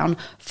breakdown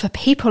for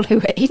people who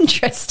are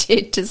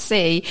interested to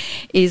see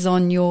is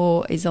on the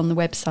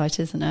website,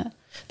 isn't it?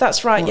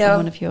 That's right,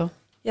 One of your...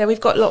 Yeah,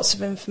 we've got lots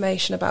of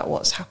information about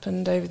what's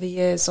happened over the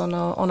years on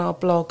our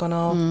blog, on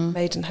our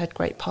Maidenhead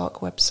Great Park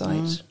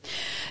website.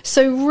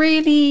 So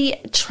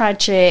really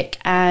tragic,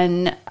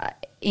 and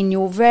in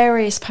your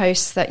various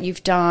posts that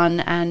you've done,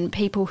 and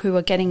people who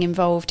are getting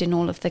involved in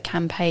all of the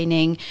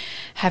campaigning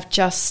have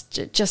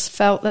just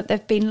felt that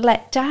they've been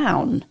let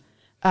down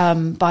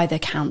by the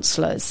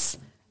councillors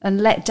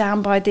and let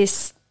down by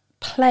this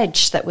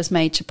pledge that was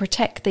made to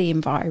protect the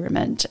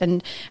environment,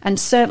 and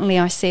certainly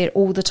I see it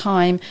all the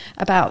time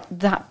about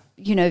that.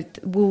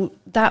 Will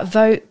that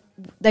vote?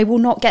 They will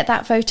not get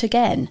that vote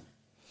again.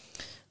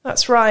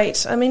 That's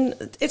right. I mean,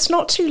 it's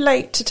not too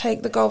late to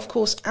take the golf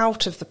course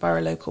out of the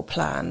borough local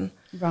plan,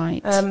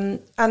 right?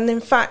 And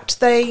in fact,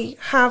 they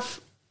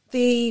have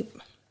the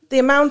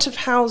amount of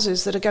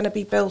houses that are going to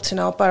be built in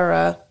our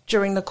borough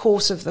during the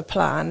course of the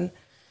plan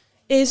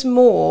is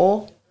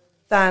more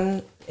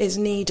than is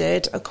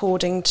needed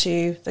according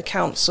to the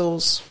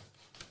council's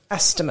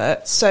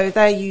estimate. So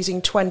they're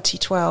using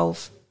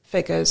 2012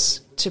 figures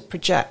to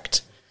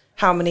project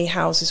how many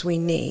houses we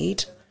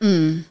need.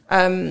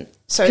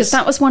 Because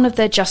that was one of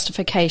their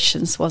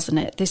justifications, wasn't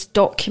it? This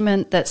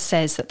document that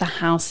says that the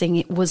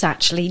housing was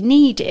actually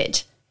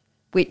needed,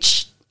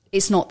 which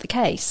is not the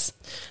case.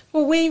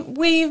 Well,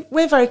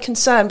 we're very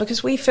concerned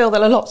because we feel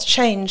that a lot's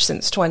changed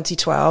since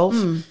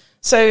 2012.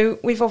 So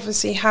we've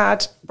obviously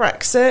had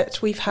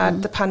Brexit, we've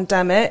had the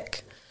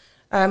pandemic,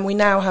 we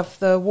now have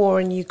the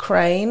war in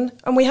Ukraine,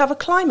 and we have a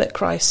climate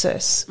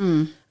crisis.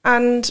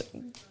 And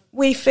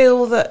we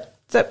feel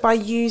that by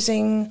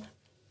using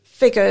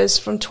figures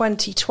from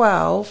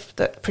 2012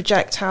 that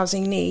project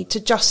housing need to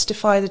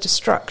justify the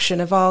destruction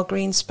of our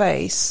green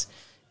space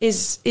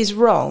is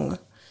wrong.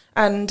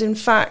 And in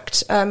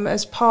fact,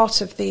 as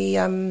part of the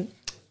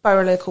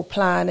borough local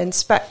plan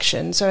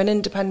inspection, so an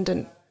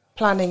independent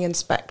planning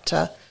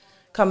inspector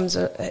comes,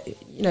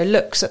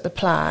 looks at the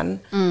plan,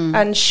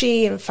 and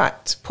she, in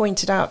fact,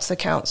 pointed out to the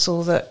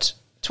council that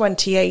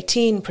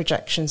 2018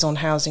 projections on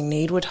housing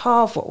need would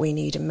halve what we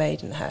need in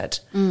Maidenhead.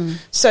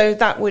 So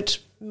that would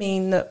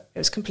mean that it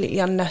was completely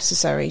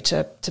unnecessary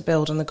to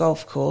build on the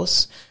golf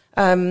course.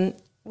 I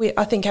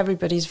think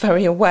everybody's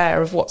very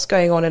aware of what's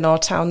going on in our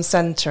town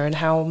centre and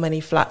how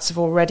many flats have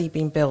already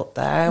been built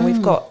there. And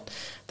we've got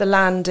the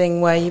landing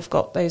where you've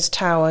got those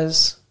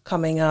towers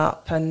coming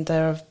up, and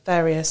there are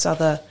various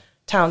other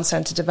town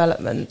centre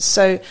developments.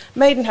 So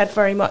Maidenhead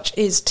very much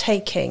is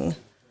taking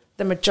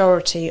the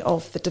majority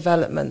of the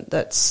development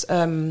that's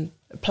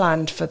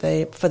planned for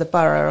the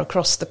borough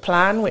across the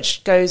plan,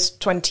 which goes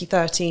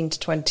 2013 to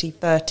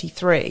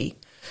 2033,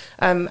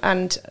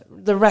 and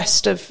the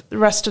rest of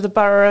the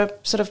borough are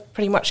sort of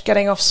pretty much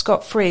getting off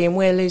scot-free, and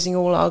we're losing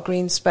all our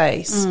green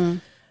space.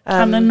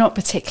 And they're not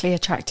particularly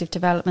attractive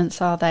developments,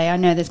 are they? I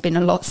know there's been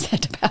a lot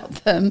said about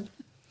them.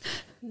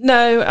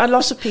 No, a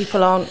lot of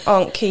people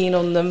aren't keen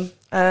on them.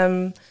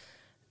 And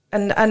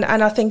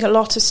I think a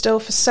lot are still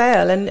for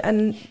sale,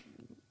 and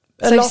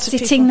so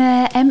sitting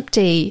there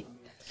empty.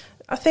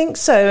 I think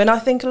so, and I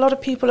think a lot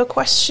of people are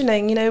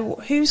questioning,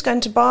 who's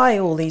going to buy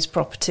all these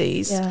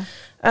properties? Yeah.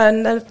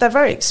 And they're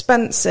very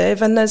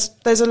expensive, and there's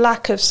a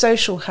lack of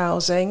social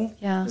housing.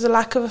 Yeah. There's a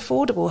lack of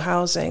affordable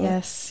housing.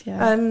 Yes,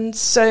 yeah. And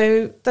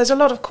so there's a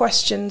lot of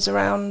questions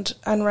around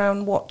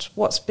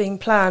what's being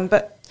planned,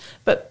 but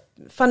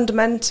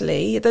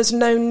fundamentally, there's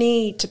no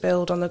need to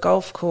build on the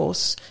golf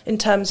course in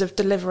terms of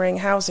delivering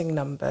housing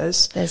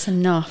numbers. There's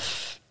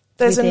enough.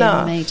 There's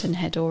enough.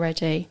 Maidenhead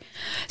already.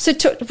 So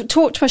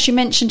talk to us. You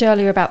mentioned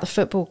earlier about the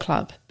football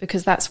club,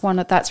 because that's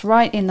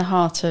right in the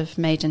heart of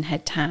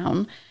Maidenhead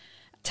town.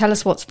 Tell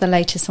us what's the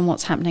latest and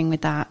what's happening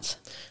with that.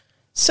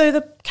 So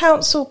the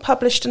council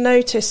published a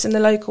notice in the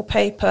local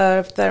paper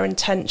of their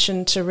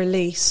intention to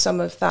release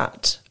some of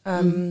that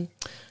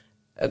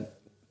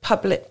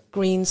public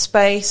green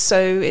space.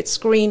 So it's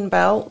green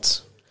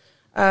belt.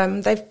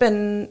 They've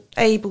been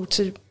able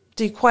to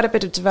do quite a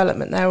bit of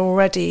development there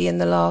already in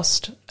the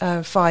last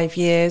 5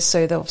 years.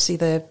 So obviously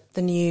the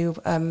new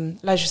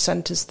leisure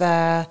centres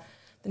there,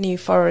 the new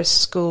forest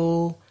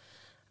school,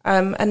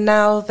 and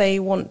now they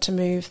want to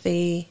move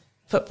the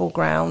football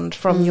ground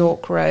from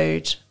York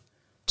Road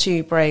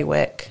to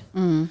Braywick.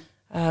 And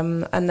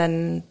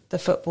then the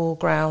football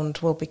ground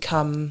will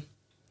become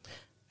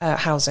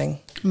housing.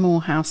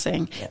 More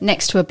housing. Yeah.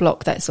 Next to a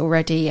block that's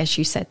already, as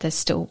you said, there's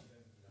still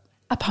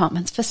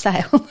apartments for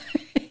sale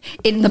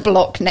in the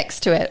block next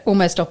to it,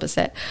 almost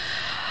opposite.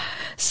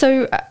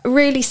 So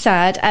really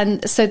sad.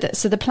 And so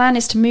the plan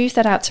is to move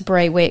that out to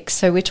Braywick.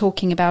 So we're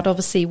talking about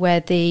obviously where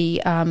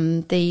the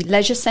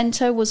leisure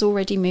centre was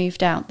already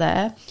moved out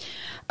there.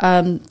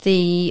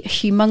 The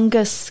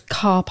humongous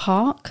car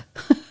park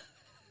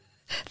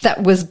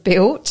that was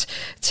built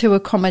to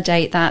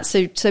accommodate that.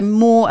 So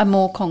more and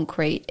more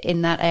concrete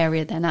in that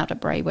area than out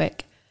at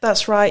Braywick.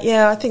 That's right.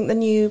 Yeah, I think the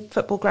new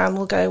football ground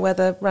will go where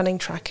the running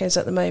track is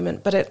at the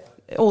moment, but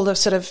all the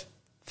sort of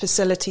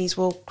facilities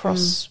will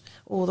cross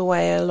all the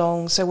way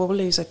along. So we'll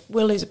lose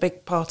a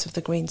big part of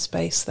the green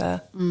space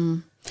there.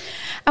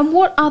 And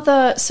what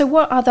other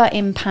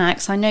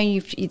impacts? I know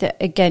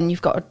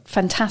you've got a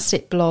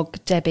fantastic blog,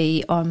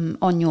 Debbie,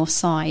 on your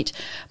site.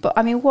 But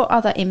I mean, what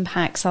other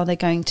impacts are there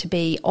going to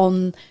be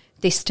on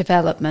this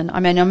development?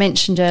 I mean, I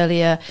mentioned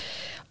earlier,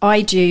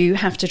 I do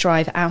have to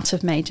drive out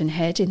of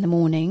Maidenhead in the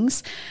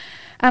mornings,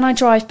 and I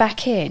drive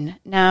back in.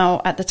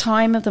 Now, at the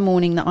time of the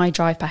morning that I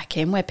drive back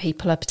in, where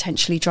people are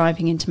potentially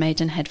driving into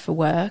Maidenhead for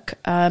work,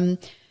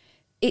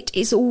 it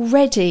is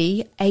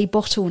already a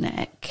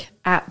bottleneck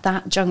at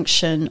that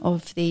junction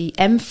of the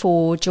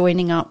M4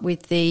 joining up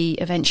with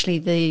eventually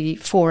the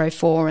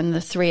 404 and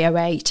the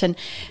 308, and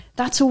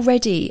that's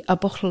already a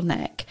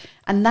bottleneck.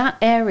 And that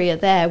area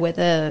there where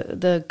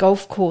the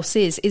golf course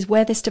is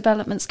where this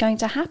development's going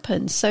to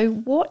happen. So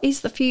what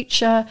is the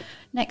future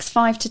next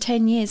 5 to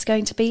 10 years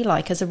going to be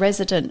like as a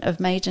resident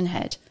of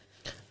Maidenhead?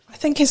 I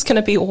think it's going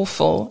to be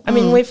awful. I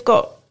mean, we've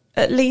got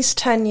at least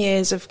 10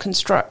 years of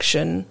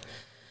construction.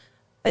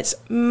 It's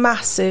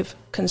massive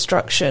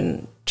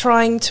construction.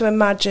 Trying to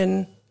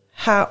imagine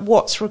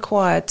what's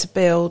required to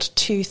build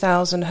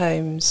 2,000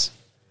 homes.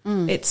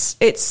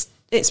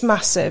 It's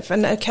massive,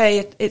 and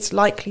okay, it's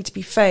likely to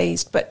be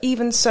phased, but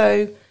even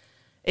so,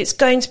 it's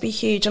going to be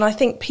huge. And I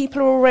think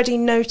people are already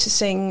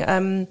noticing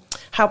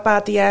how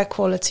bad the air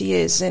quality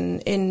is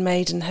in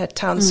Maidenhead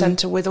town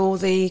centre with all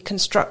the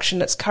construction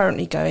that's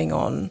currently going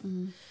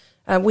on.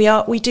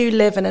 We do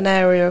live in an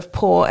area of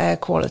poor air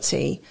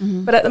quality,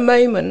 but at the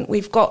moment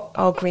we've got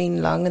our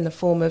green lung in the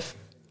form of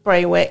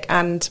Braywick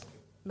and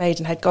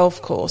Maidenhead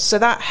Golf Course, so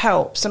that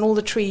helps, and all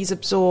the trees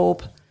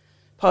absorb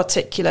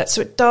particulate,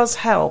 so it does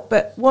help.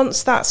 But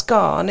once that's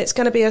gone, it's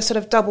going to be a sort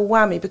of double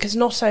whammy, because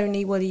not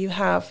only will you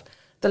have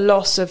the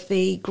loss of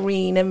the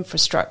green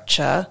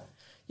infrastructure,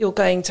 you're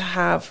going to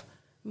have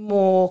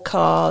more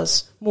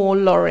cars, more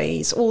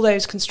lorries, all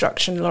those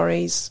construction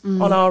lorries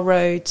on our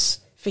roads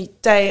for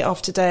day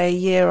after day,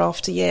 year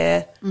after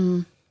year.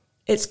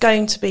 It's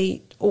going to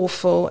be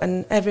awful,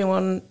 and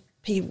everyone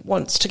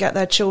wants to get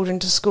their children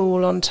to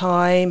school on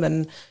time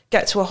and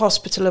get to a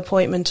hospital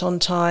appointment on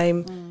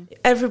time.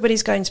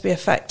 Everybody's going to be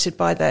affected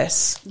by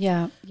this.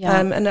 Yeah.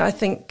 And I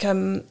think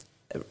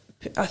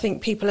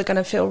people are going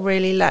to feel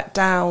really let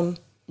down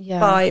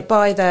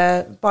by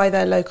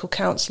their local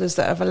councillors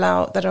that have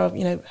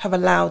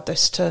allowed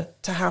this to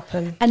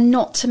happen. And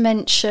not to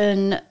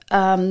mention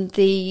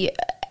the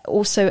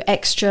also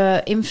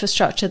extra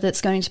infrastructure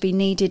that's going to be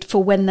needed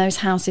for when those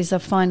houses are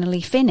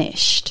finally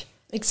finished.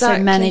 Exactly.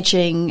 So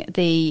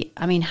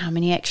managing how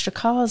many extra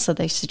cars are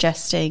they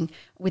suggesting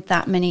with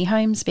that many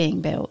homes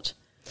being built?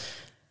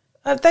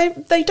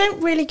 They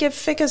don't really give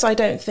figures, I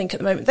don't think,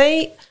 at the moment.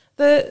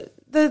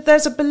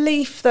 There's a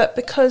belief that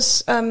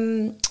because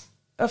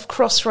of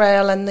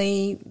Crossrail and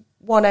the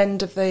one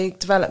end of the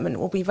development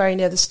will be very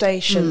near the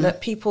station, that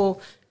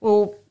people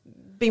will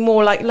be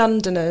more like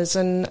Londoners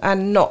and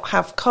not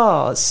have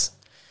cars.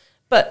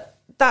 But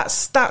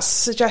that's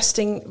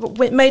suggesting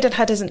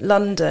Maidenhead isn't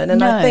London,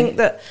 and I think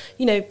that,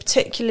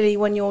 particularly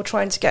when you're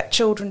trying to get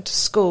children to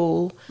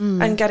school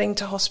and getting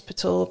to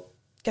hospitals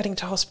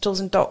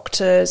and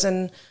doctors,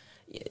 and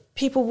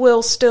people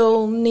will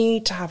still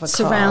need to have a car.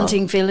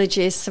 Surrounding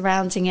villages,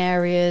 surrounding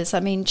areas. I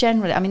mean,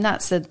 generally,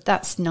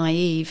 that's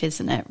naive,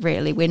 isn't it?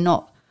 Really, we're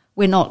not.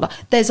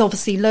 There's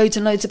obviously loads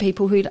and loads of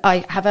people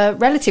I have a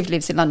relative who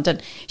lives in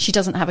London. She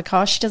doesn't have a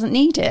car. She doesn't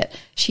need it.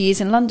 She is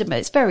in London, but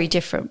it's very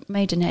different.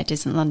 Maidenhead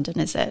isn't London,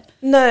 is it?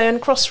 No,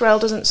 and Crossrail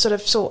doesn't sort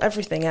of sort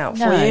everything out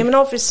for you. I mean,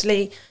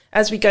 obviously,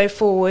 as we go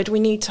forward, we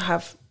need to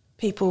have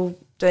people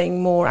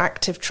doing more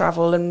active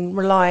travel and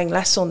relying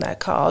less on their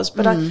cars.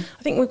 But I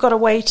think we've got a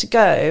way to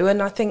go,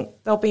 and I think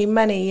there'll be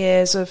many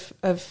years of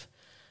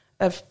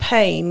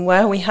pain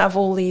where we have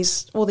all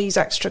these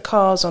extra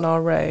cars on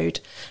our road,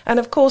 and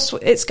of course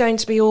it's going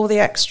to be all the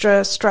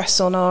extra stress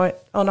on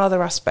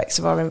other aspects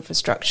of our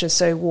infrastructure,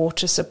 so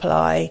water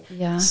supply,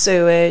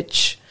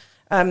 sewage,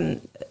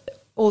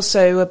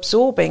 also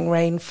absorbing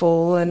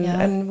rainfall,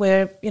 and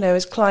we're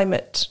as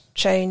climate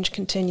change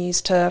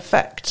continues to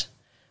affect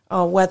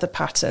our weather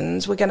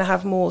patterns, we're going to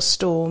have more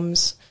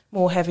storms,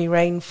 more heavy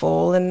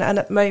rainfall, and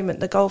at the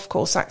moment the golf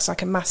course acts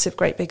like a massive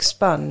great big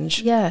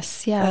sponge.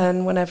 Yes, yeah.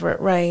 And whenever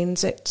it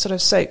rains, it sort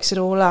of soaks it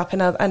all up,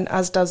 and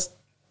as does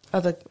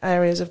other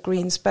areas of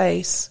green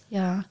space.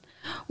 Yeah.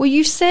 Well,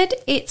 you said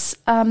it's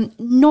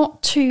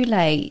not too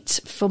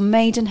late for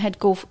Maidenhead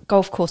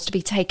Golf Course to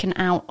be taken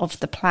out of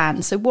the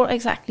plan. So what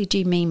exactly do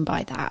you mean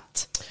by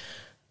that?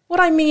 What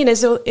I mean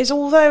is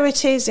although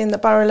it is in the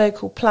borough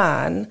local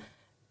plan,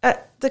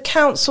 the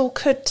council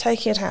could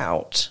take it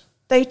out.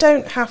 They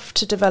don't have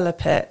to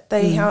develop it.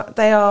 They've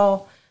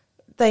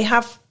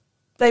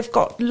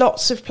got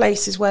lots of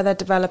places where they're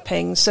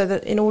developing, so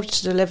that in order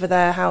to deliver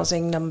their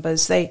housing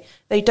numbers, they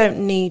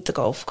don't need the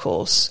golf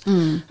course.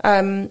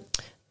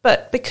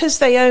 But because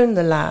they own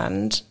the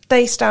land,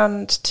 they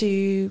stand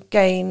to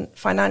gain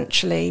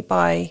financially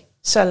by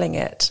selling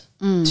it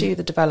to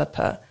the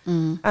developer.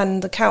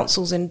 And the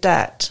council's in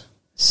debt,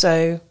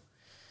 so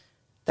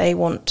they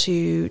want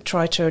to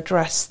try to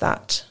address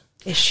that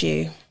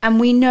issue. And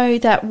we know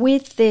that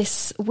with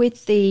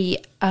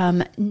the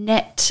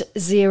net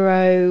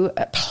zero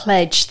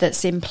pledge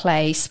that's in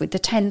place, with the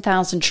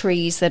 10,000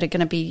 trees that are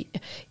going to be,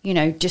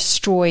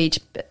 destroyed,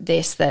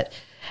 that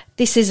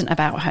this isn't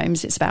about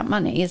homes, it's about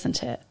money,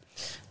 isn't it?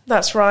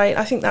 That's right.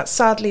 I think that's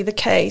sadly the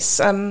case.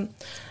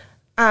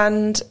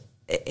 And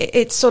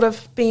it's sort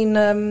of been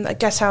a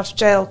get out of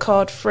jail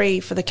card free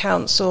for the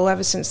council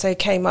ever since they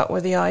came up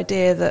with the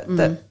idea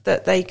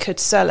that they could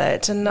sell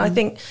it. And I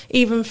think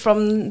even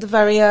from the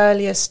very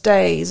earliest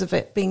days of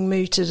it being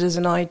mooted as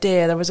an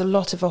idea, there was a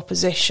lot of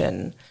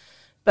opposition.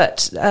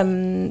 But I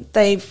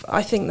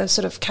think the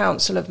sort of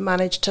council have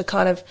managed to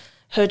kind of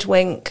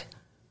hoodwink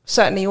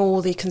certainly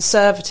all the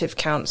Conservative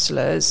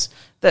councillors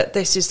that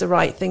this is the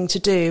right thing to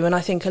do. And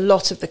I think a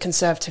lot of the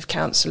Conservative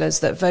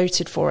councillors that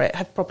voted for it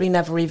have probably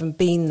never even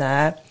been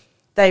there.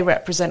 They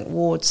represent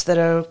wards that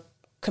are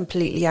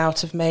completely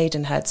out of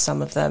Maidenhead,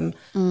 some of them,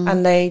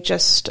 and they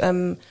just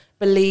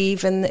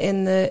believe in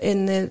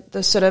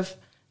the sort of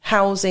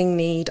housing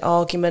need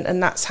argument,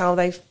 and that's how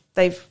they've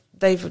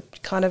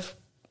kind of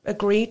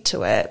agreed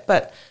to it.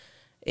 But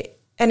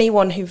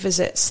anyone who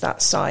visits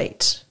that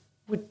site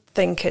would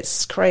think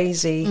it's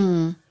crazy.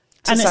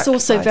 And it's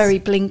also very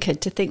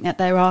blinkered to think that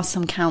there are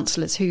some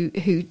councillors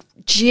who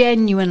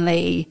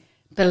genuinely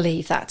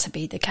believe that to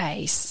be the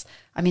case.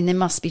 I mean, they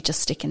must be just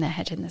sticking their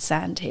head in the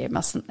sand here,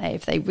 mustn't they,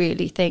 if they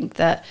really think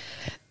that,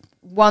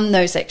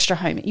 those extra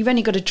homes. You've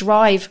only got to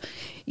drive.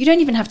 You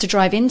don't even have to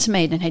drive into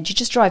Maidenhead. You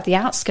just drive the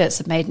outskirts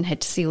of Maidenhead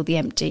to see all the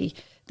empty,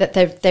 that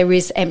there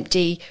is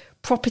empty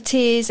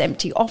properties,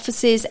 empty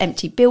offices,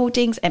 empty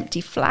buildings, empty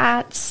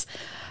flats.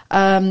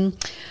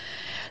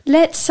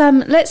 Let's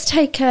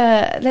take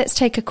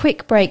a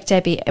quick break,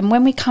 Debbie, and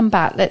when we come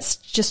back, let's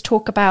just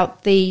talk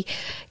about the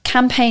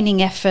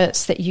campaigning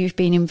efforts that you've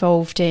been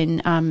involved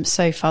in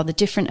so far, the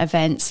different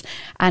events,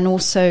 and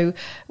also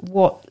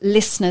what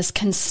listeners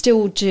can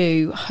still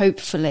do,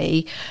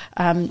 hopefully,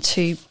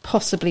 to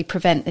possibly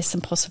prevent this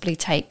and possibly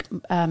take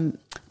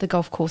the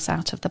golf course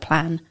out of the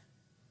plan.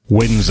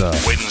 Windsor,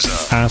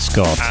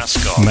 Ascot,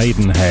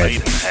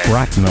 Maidenhead,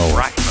 Bracknell,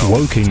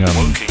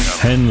 Wokingham,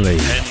 Henley,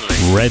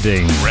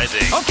 Reading.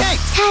 Okay.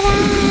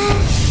 Ta-da!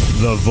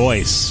 The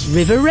voice.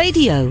 River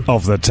Radio.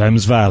 Of the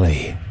Thames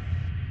Valley.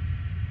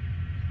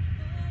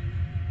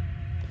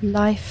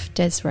 Life,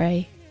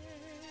 Desiree.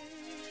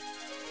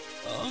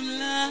 Oh,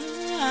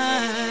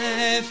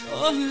 life.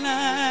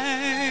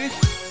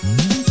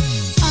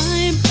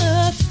 I'm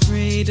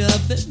afraid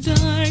of the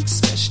dark,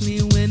 especially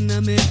when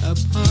I'm in a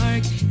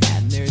park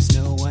and there's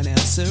no one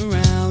else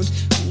around.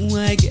 Ooh,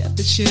 I get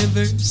the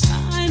shivers.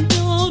 I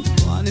don't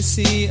want to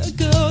see a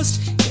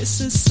ghost. It's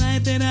a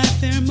sight that I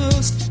fear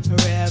most.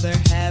 I'd rather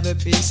have a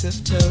piece of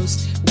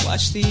toast.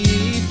 Watch the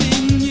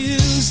evening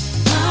news.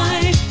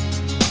 Life,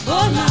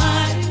 oh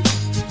life,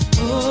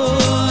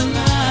 oh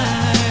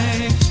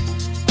life,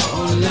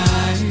 oh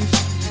life.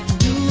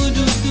 Do,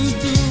 do, do,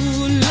 do.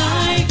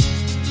 Life,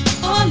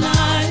 oh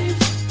life,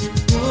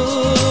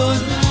 oh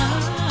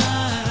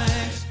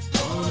life,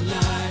 oh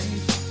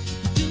life.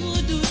 Do,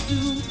 do,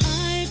 do.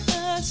 I'm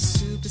a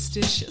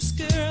superstitious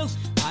girl.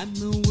 I'm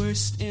the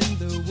worst in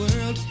the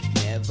world.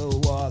 Never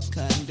walk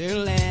under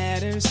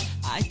ladders.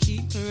 I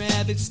keep a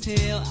rabbit's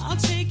tail. I'll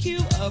take you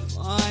up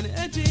on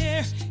a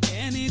dare.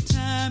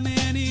 Anytime,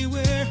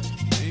 anywhere.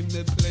 Name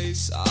the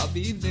place, I'll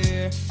be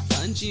there.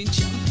 Bungee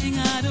jumping,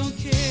 I don't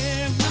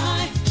care.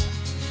 Life,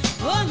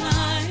 oh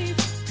life,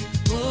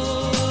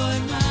 oh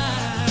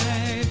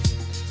life,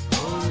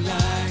 oh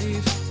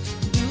life.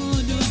 Do,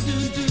 do, do,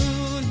 do.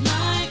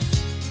 Life,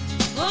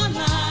 oh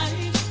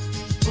life,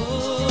 oh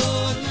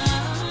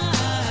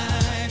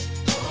life,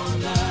 oh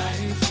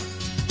life.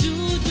 Do,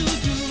 do,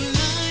 do.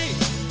 Life,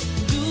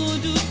 do,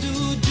 do, do,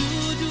 do,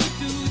 do,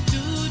 do,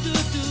 do, do,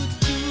 do,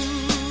 do.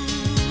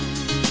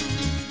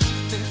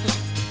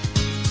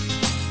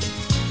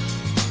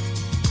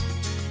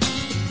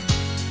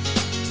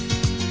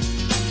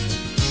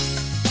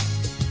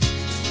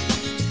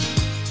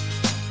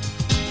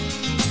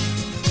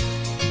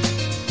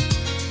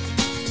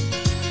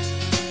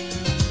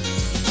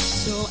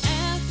 So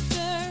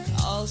after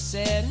all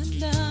said and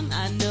done,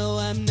 I know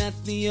I'm not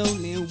the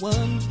only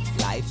one.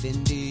 Life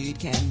indeed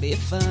can be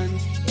fun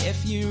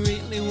if you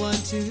really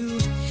want to.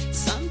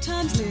 Sometimes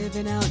Sometimes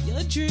living out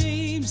your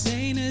dreams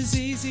ain't as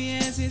easy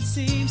as it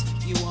seems.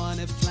 You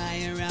wanna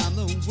fly around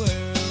the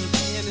world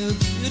in a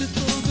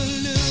beautiful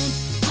balloon.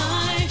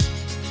 Life,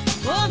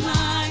 oh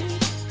life,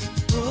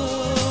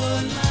 oh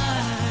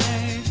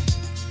life,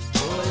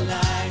 oh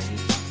life.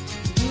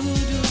 Do,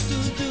 do, do,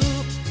 do.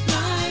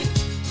 Life,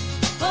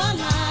 oh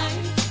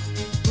life,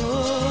 oh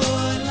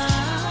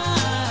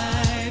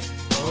life,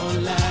 oh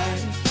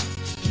life.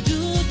 Do,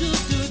 do,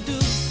 do, do.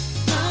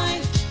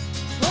 Life,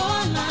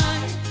 oh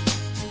life,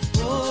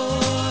 oh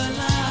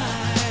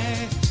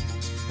life,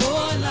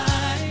 oh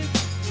life.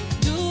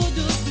 Do,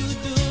 do, do,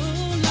 do.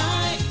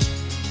 Life,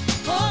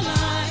 oh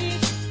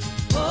life,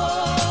 oh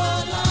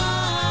life,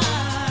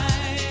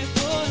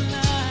 oh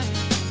life.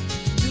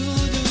 Do,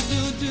 do,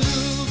 do, do.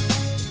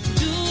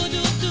 Do,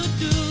 do, do,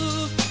 do.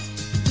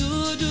 Do,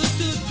 do,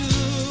 do, do.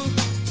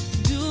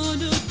 Do,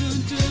 do, do,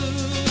 do.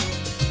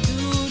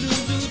 Do, do,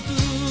 do, do.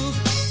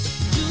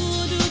 Do,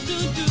 do, do,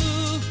 do.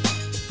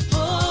 Oh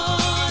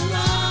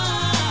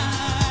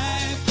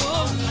life,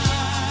 oh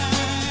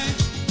life,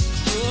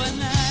 oh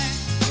life,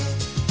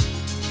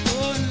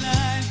 oh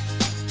life, oh life,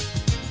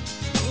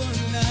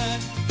 oh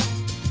life,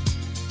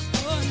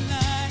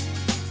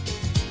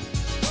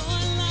 oh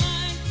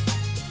life,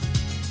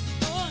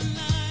 oh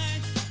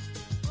life.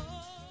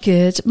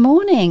 Good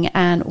morning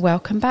and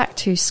welcome back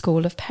to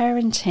School of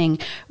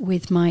Parenting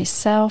with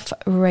myself,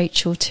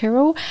 Rachel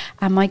Tyrrell,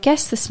 and my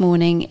guest this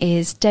morning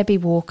is Debbie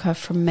Walker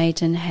from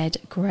Maidenhead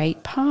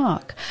Great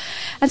Park.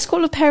 And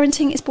School of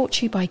Parenting is brought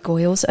to you by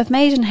Goyles of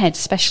Maidenhead,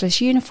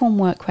 specialist uniform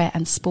workwear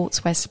and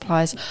sportswear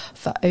suppliers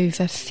for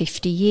over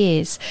 50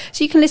 years.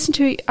 So you can listen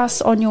to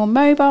us on your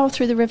mobile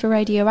through the River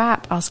Radio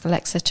app, ask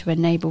Alexa to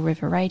enable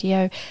River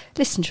Radio,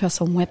 listen to us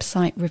on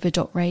website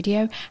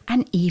river.radio,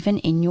 and even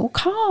in your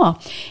car.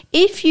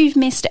 If you've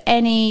missed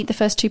the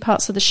first two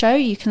parts of the show,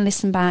 you can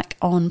listen back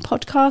on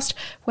podcast.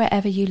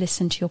 Wherever you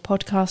listen to your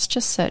podcast,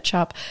 just search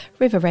up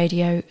River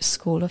Radio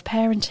School of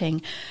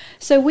Parenting.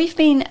 So we've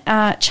been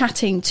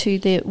chatting to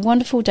the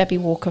wonderful Debbie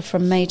Walker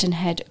from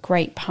Maidenhead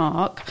Great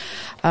Park,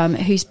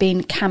 who's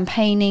been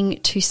campaigning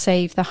to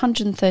save the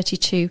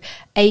 132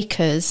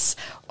 acres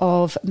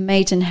of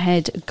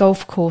Maidenhead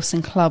Golf Course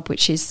and Club,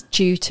 which is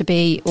due to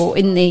be, or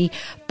in the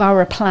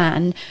borough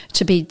plan,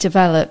 to be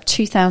developed.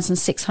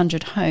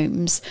 2,600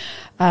 homes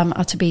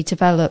are to be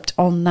developed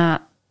on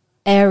that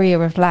area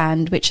of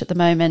land, which at the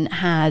moment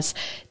has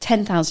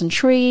 10,000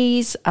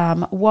 trees,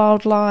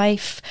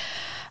 wildlife,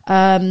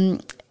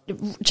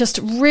 just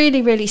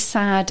really, really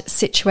sad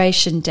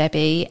situation,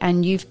 Debbie,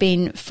 and you've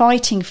been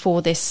fighting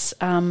for this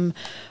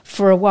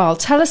for a while.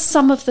 Tell us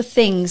some of the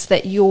things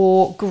that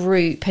your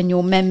group and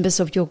your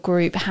members of your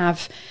group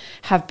have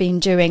been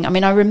doing. I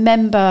mean, I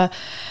remember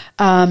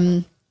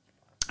going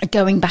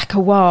back a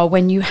while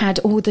when you had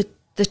all the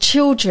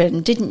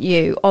children, didn't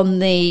you, on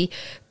the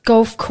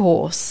golf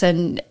course,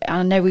 and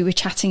I know we were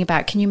chatting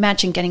about, can you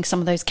imagine getting some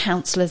of those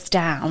counsellors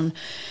down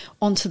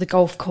onto the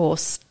golf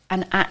course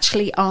and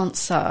actually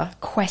answer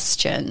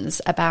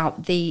questions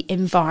about the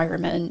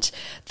environment,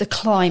 the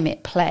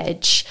climate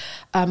pledge,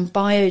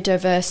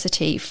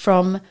 biodiversity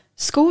from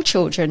school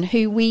children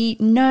who we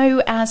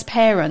know as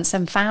parents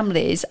and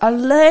families are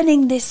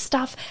learning this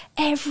stuff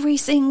every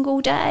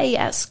single day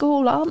at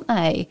school, aren't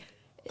they?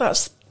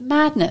 That's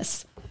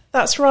madness.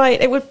 That's right.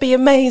 It would be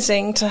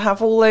amazing to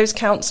have all those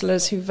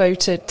councillors who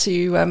voted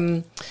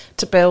to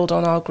build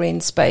on our green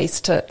space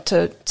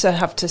to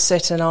have to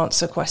sit and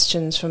answer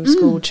questions from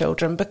school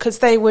children, because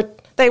they would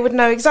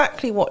know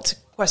exactly what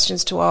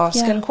questions to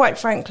ask, and quite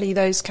frankly,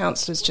 those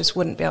councillors just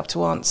wouldn't be able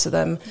to answer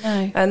them,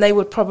 and they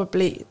would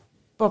probably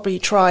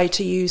try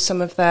to use some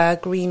of their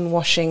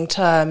greenwashing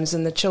terms,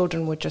 and the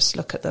children would just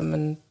look at them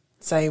and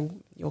say,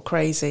 "You're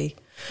crazy,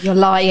 you're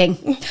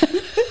lying."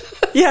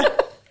 Yeah.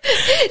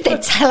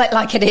 They'd tell it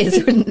like it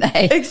is, wouldn't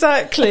they?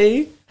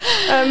 Exactly.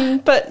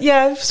 But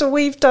yeah, so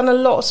we've done a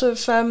lot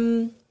of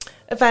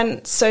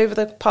events over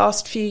the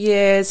past few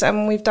years,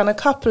 and we've done a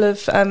couple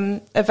of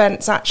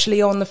events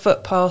actually on the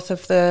footpath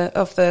of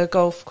the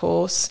golf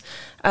course.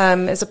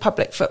 It's a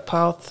public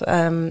footpath,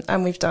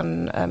 and we've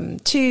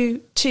done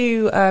two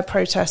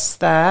protests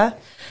there,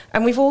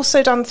 and we've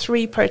also done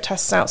 3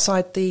 protests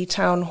outside the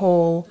town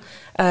hall.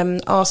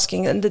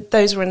 Asking, and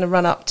those were in the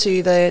run-up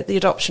to the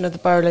adoption of the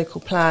borough local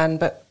plan,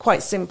 but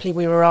quite simply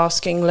we were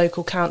asking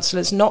local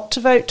councillors not to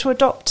vote to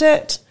adopt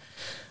it.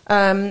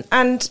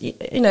 And,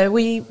 you know,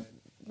 we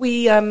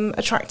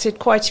attracted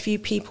quite a few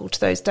people to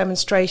those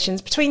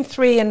demonstrations, between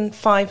 300 and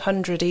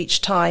 500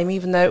 each time,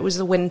 even though it was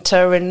the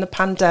winter and the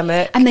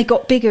pandemic. And they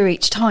got bigger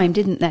each time,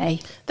 didn't they?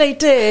 They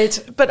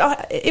did,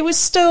 but it was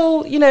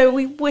still, you know,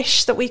 we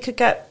wish that we could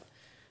get,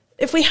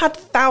 if we had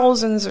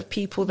thousands of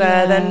people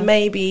there, then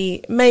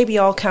maybe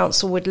our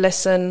council would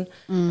listen.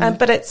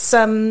 But it's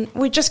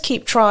we just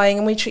keep trying,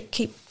 and we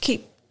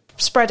keep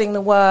spreading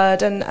the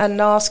word and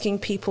asking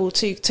people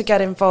to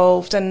get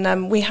involved.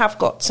 And we have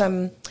got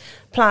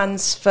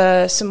plans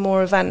for some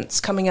more events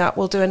coming up.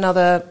 We'll do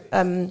another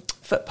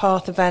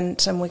footpath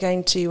event, and we're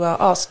going to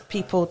ask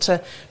people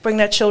to bring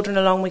their children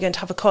along. We're going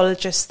to have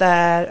ecologist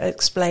there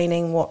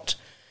explaining what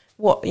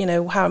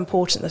how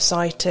important the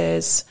site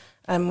is.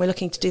 We're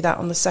looking to do that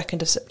on the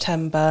 2nd of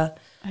September.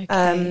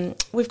 Okay.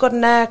 We've got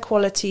an air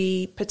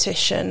quality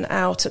petition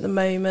out at the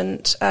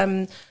moment.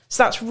 So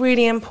that's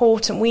really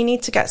important. We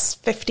need to get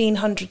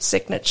 1,500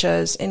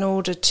 signatures in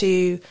order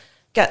to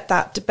get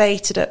that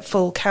debated at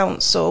full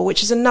council,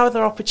 which is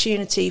another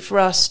opportunity for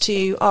us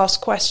to ask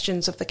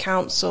questions of the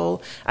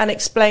council and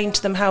explain to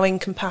them how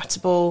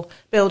incompatible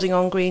building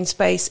on green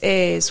space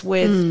is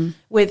with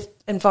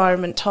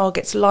environment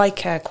targets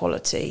like air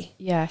quality.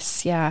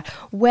 Yes, yeah.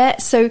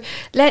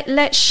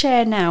 Let's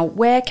share now.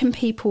 Where can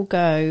people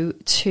go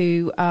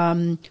to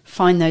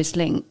find those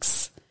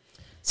links?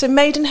 So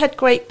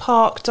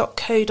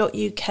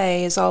maidenheadgreatpark.co.uk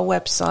is our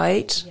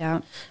website. Yeah.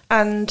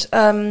 And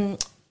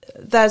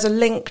there's a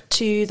link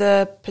to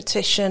the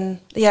petition,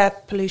 the air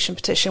pollution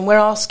petition. We're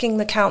asking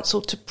the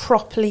council to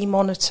properly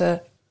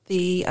monitor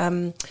the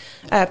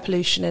air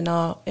pollution in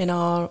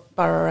our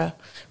borough,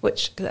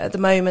 which at the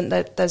moment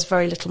there's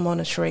very little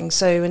monitoring.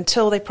 So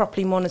until they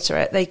properly monitor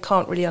it, they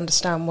can't really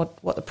understand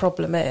what the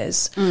problem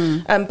is.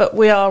 But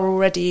we are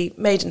already,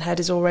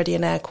 Maidenhead is already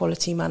an air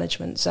quality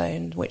management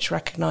zone, which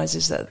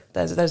recognises that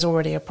there's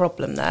already a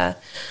problem there.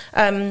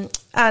 And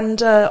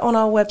on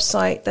our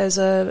website,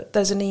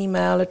 there's an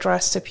email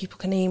address so people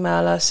can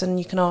email us, and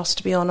you can ask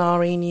to be on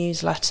our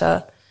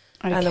e-newsletter,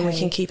 and then we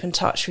can keep in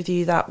touch with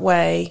you that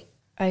way.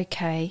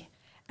 Okay.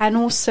 And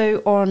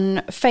also on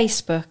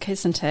Facebook,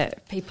 isn't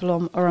it?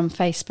 People are on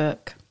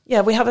Facebook.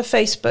 Yeah, we have a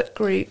Facebook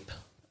group,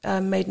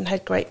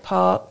 Maidenhead Great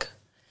Park.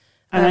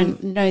 And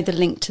I know the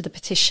link to the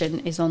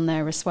petition is on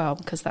there as well,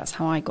 because that's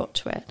how I got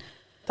to it.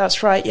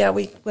 That's right, yeah,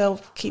 we will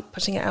keep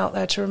putting it out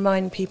there to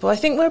remind people. I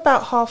think we're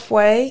about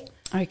halfway.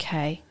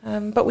 Okay.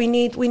 But we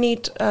need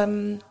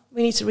to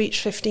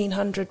reach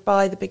 1,500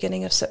 by the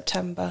beginning of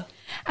September.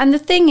 And the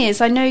thing is,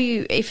 I know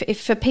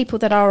if for people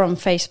that are on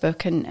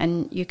Facebook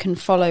and you can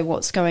follow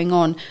what's going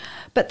on,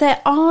 but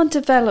there are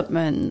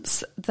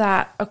developments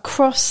that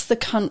across the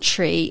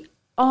country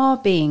are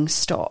being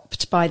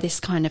stopped by this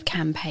kind of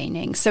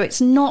campaigning. So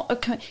it's not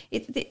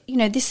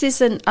this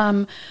isn't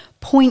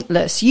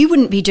pointless. You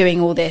wouldn't be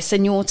doing all this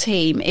and your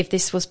team if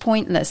this was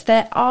pointless.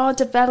 There are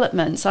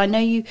developments. I know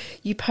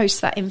you post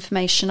that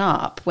information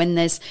up when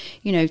there's,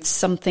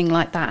 something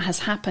like that has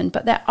happened,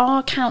 but there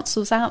are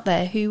councils out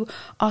there who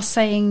are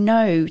saying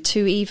no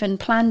to even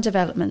planned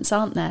developments,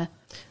 aren't there?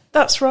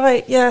 That's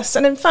right, yes.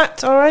 And in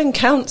fact, our own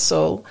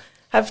council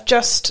have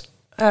just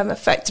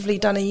effectively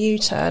done a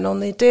U-turn on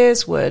the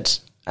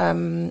Deerswood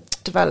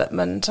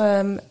development.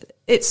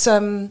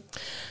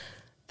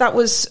 That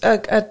was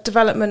a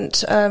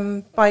development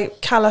by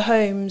Calla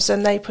Homes,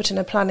 and they put in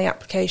a planning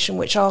application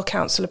which our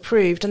council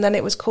approved, and then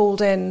it was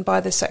called in by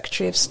the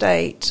Secretary of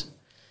State.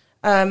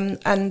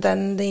 And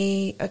then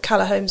the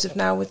Calla Homes have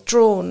now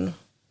withdrawn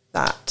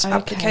that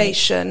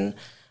application.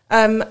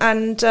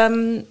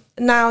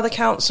 Now the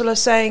council are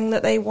saying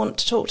that they want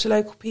to talk to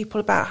local people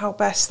about how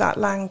best that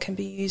land can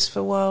be used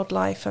for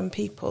wildlife and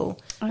people,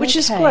 which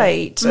is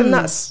great. And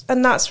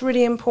that's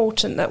really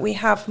important that we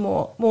have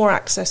more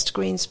access to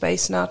green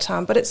space in our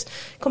town. But it's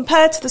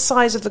compared to the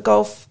size of the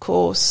golf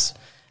course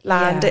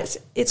land,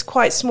 it's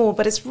quite small,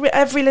 but it's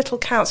every little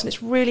counts, and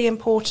it's really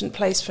important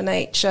place for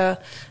nature.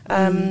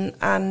 So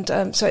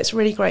it's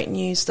really great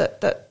news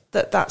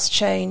that's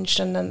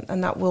changed,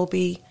 and that will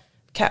be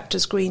kept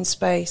as green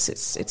space.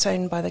 It's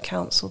owned by the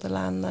council, the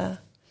land there.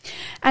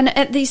 And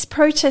at these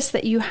protests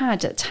that you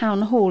had at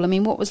Town Hall, I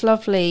mean, what was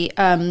lovely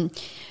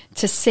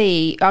to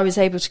see, I was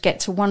able to get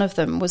to one of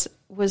them, was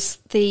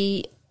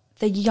the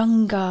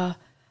younger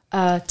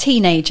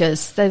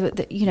teenagers. They were,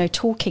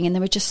 talking, and they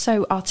were just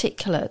so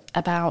articulate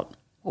about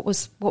what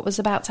was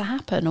about to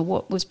happen or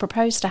what was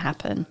proposed to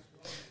happen.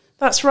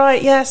 That's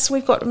right. Yes,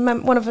 we've got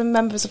one of the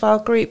members of our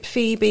group,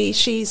 Phoebe.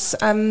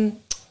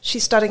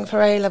 She's studying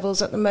for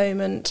A-levels at the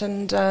moment,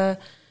 and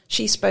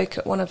she spoke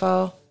at one of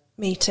our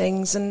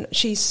meetings, and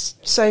she's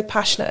so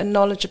passionate and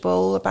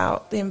knowledgeable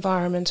about the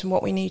environment and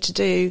what we need to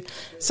do.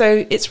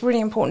 So it's really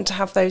important to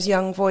have those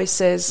young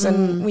voices,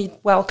 and we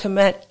welcome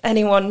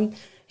anyone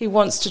who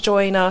wants to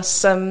join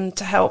us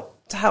to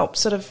help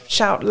sort of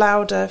shout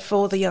louder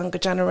for the younger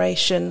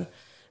generation.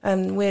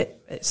 And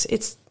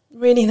it's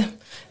really the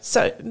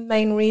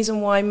main reason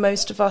why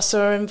most of us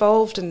are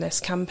involved in this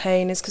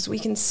campaign, is because we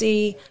can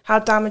see how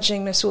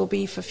damaging this will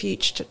be for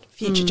future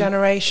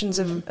generations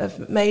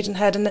of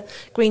Maidenhead, and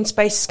green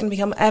space is going to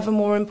become ever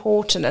more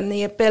important, and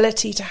the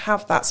ability to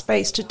have that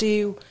space to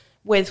do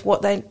with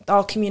what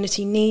our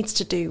community needs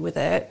to do with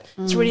it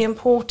is really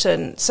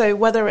important. So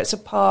whether it's a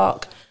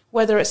park,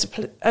 whether it's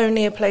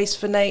only a place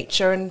for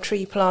nature and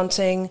tree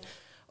planting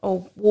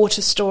or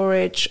water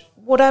storage,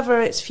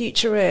 whatever its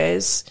future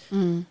is,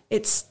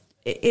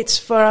 it's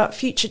for our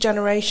future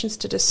generations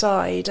to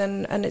decide,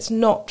 and it's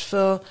not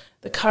for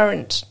the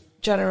current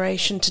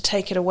generation to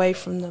take it away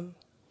from them.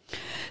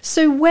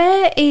 So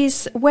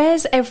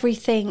where's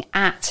everything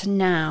at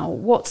now?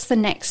 What's the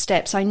next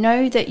steps? I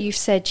know that you've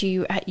said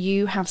you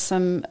have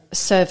some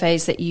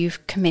surveys that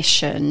you've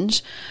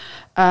commissioned.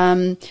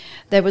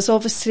 There was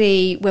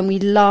obviously, when we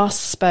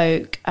last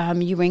spoke,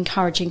 you were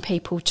encouraging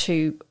people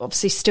to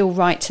obviously still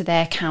write to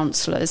their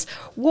councillors.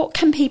 What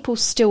can people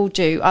still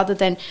do other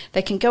than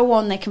they can go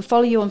on, they can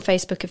follow you on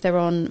Facebook if they're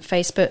on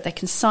Facebook, they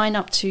can sign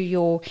up to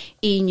your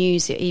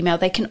e-news, your email,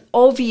 they can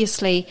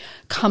obviously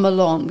come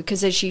along,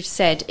 because as you've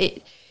said,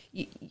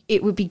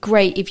 it would be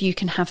great if you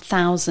can have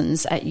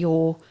thousands at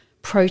your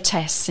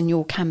protests and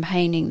your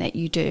campaigning that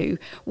you do.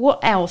 What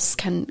else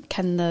can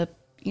the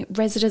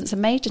residents of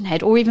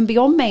Maidenhead, or even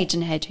beyond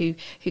Maidenhead, who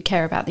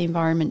care about the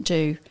environment,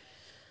 do?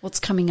 What's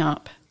coming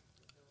up?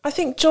 I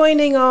think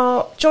joining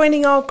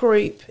our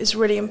group is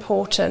really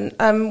important.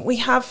 We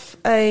have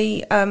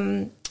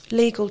a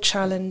legal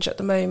challenge at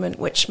the moment,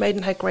 which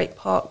Maidenhead Great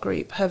Park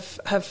Group have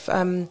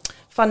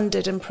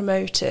funded and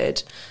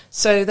promoted.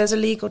 So there's a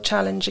legal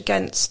challenge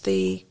against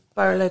the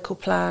Borough Local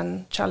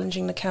Plan,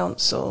 challenging the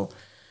council,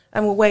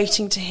 and we're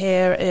waiting to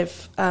hear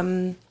if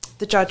the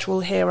judge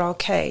will hear our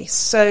case.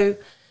 So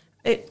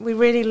we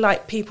really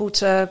like people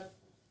to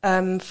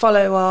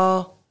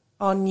follow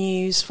our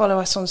news, follow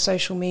us on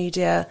social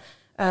media,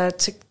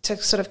 to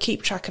sort of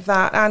keep track of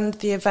that and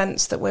the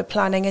events that we're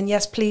planning. And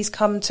yes, please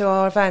come to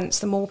our events.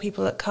 The more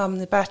people that come,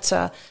 the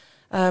better.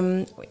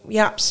 We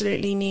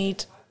absolutely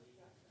need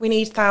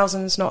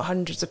thousands, not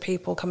hundreds of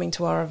people coming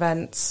to our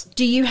events.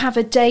 Do you have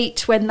a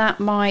date when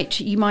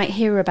you might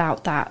hear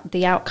about that,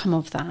 the outcome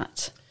of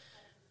that?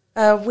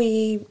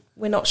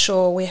 We're not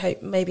sure. We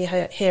hope maybe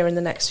hear in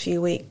the next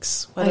few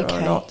weeks whether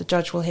or not the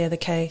judge will hear the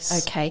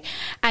case. Okay.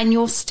 And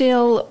you're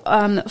still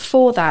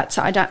for that.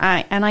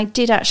 I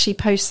did actually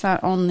post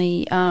that on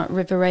the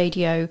River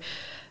Radio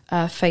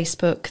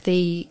Facebook,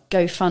 the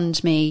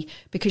GoFundMe,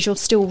 because you're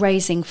still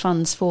raising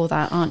funds for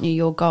that, aren't you,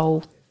 your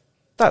goal?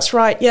 That's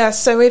right, yeah.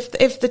 So if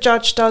the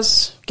judge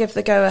does give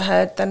the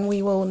go-ahead, then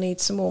we will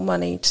need some more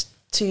money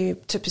to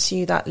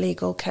pursue that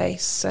legal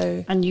case.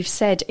 So, and you've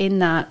said in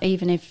that,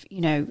 even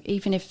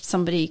if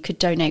somebody could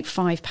donate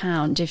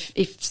 £5,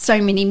 if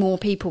so many more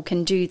people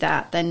can do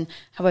that, then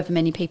however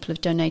many people have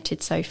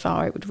donated so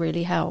far, it would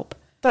really help.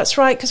 That's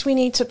right, because we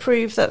need to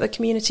prove that the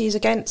community is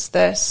against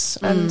this,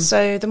 and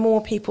so the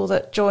more people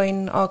that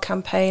join our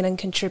campaign and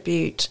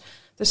contribute,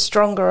 the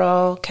stronger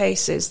our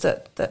case is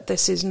that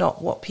this is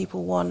not what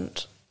people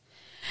want.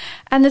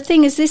 And the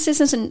thing is,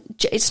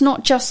 it's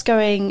not just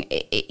going,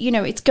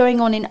 it's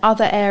going on in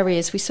other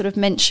areas. We sort of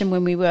mentioned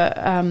when we were,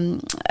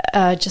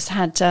 just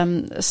had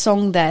a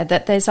song there,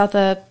 that there's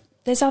other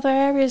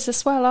areas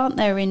as well, aren't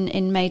there,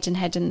 in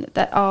Maidenhead, and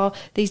that are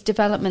these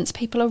developments.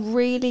 People are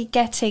really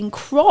getting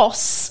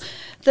cross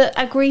that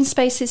a green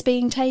space is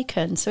being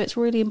taken. So it's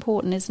really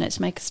important, isn't it,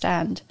 to make a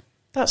stand?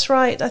 That's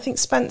right. I think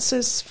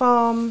Spencer's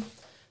Farm,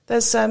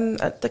 there's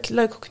the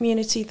local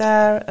community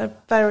there are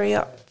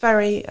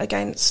very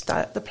against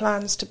the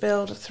plans to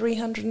build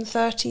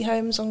 330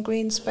 homes on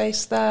green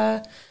space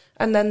there.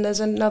 And then there's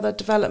another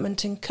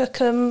development in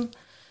Cookham.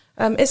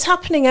 It's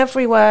happening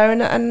everywhere,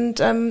 and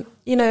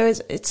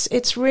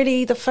it's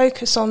really the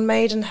focus on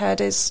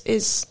Maidenhead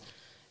is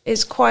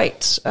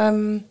quite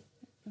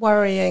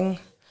worrying.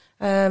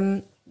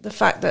 The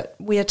fact that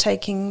we are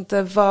taking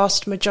the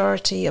vast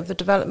majority of the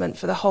development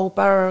for the whole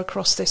borough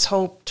across this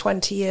whole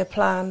 20-year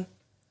plan.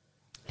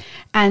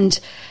 And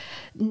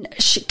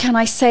can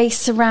I say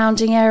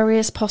surrounding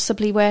areas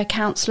possibly where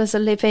councillors are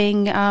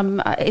living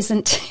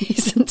isn't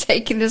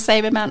taking the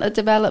same amount of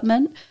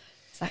development?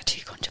 Is that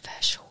too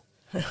controversial?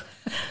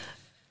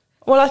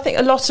 Well, I think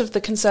a lot of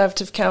the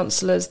Conservative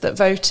councillors that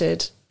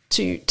voted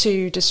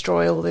to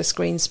destroy all this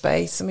green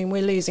space, I mean,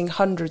 we're losing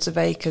hundreds of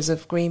acres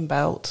of green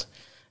belt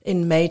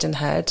in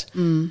Maidenhead.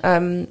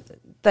 They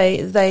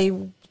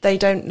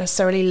don't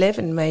necessarily live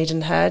in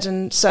Maidenhead,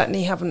 and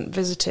certainly haven't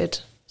visited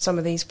some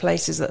of these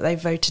places that they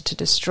voted to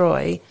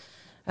destroy.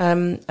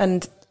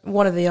 And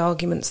one of the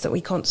arguments that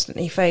we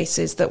constantly face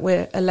is that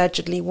we're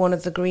allegedly one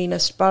of the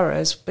greenest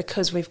boroughs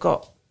because we've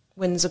got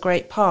Windsor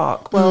Great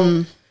Park.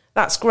 Well,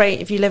 that's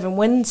great if you live in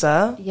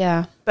Windsor.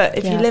 Yeah. But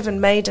if you live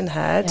in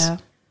Maidenhead,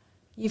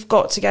 you've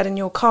got to get in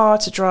your car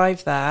to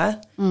drive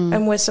there.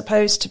 And we're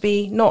supposed to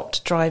be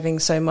not driving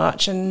so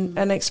much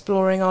and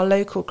exploring our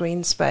local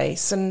green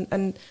space.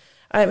 And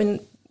I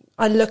mean,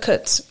 I look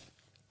at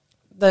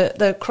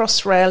the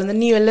Crossrail, and the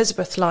new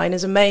Elizabeth line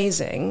is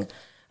amazing,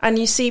 and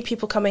you see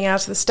people coming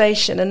out of the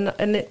station, and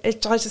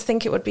I just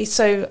think it would be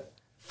so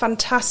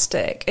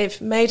fantastic if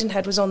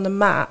Maidenhead was on the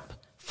map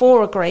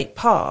for a great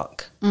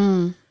park,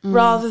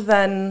 rather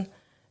than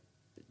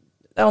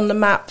on the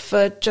map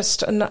for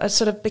just a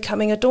sort of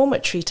becoming a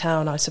dormitory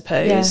town, I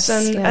suppose. Yes,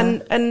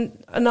 and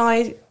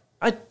I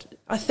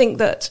think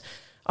that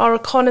our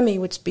economy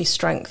would be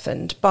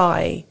strengthened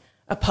by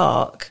a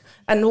park.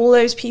 And all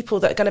those people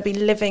that are going to be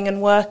living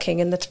and working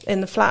in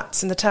the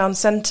flats in the town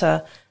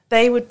centre,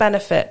 they would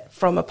benefit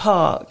from a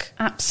park.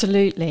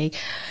 Absolutely.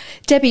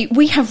 Debbie,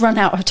 we have run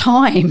out of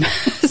time,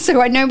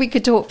 so I know we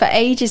could talk for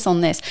ages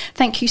on this.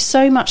 Thank you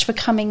so much for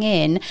coming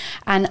in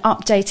and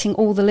updating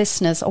all the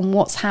listeners on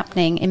what's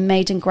happening in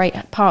Maiden Great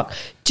Park.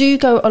 Do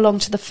go along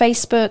to the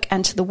Facebook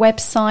and to the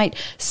website,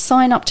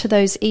 sign up to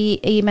those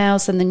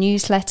emails and the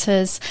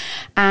newsletters,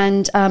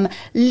 and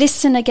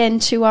listen again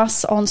to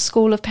us on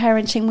School of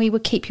Parenting. We will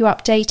keep you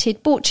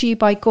updated. Brought to you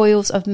by Goyles of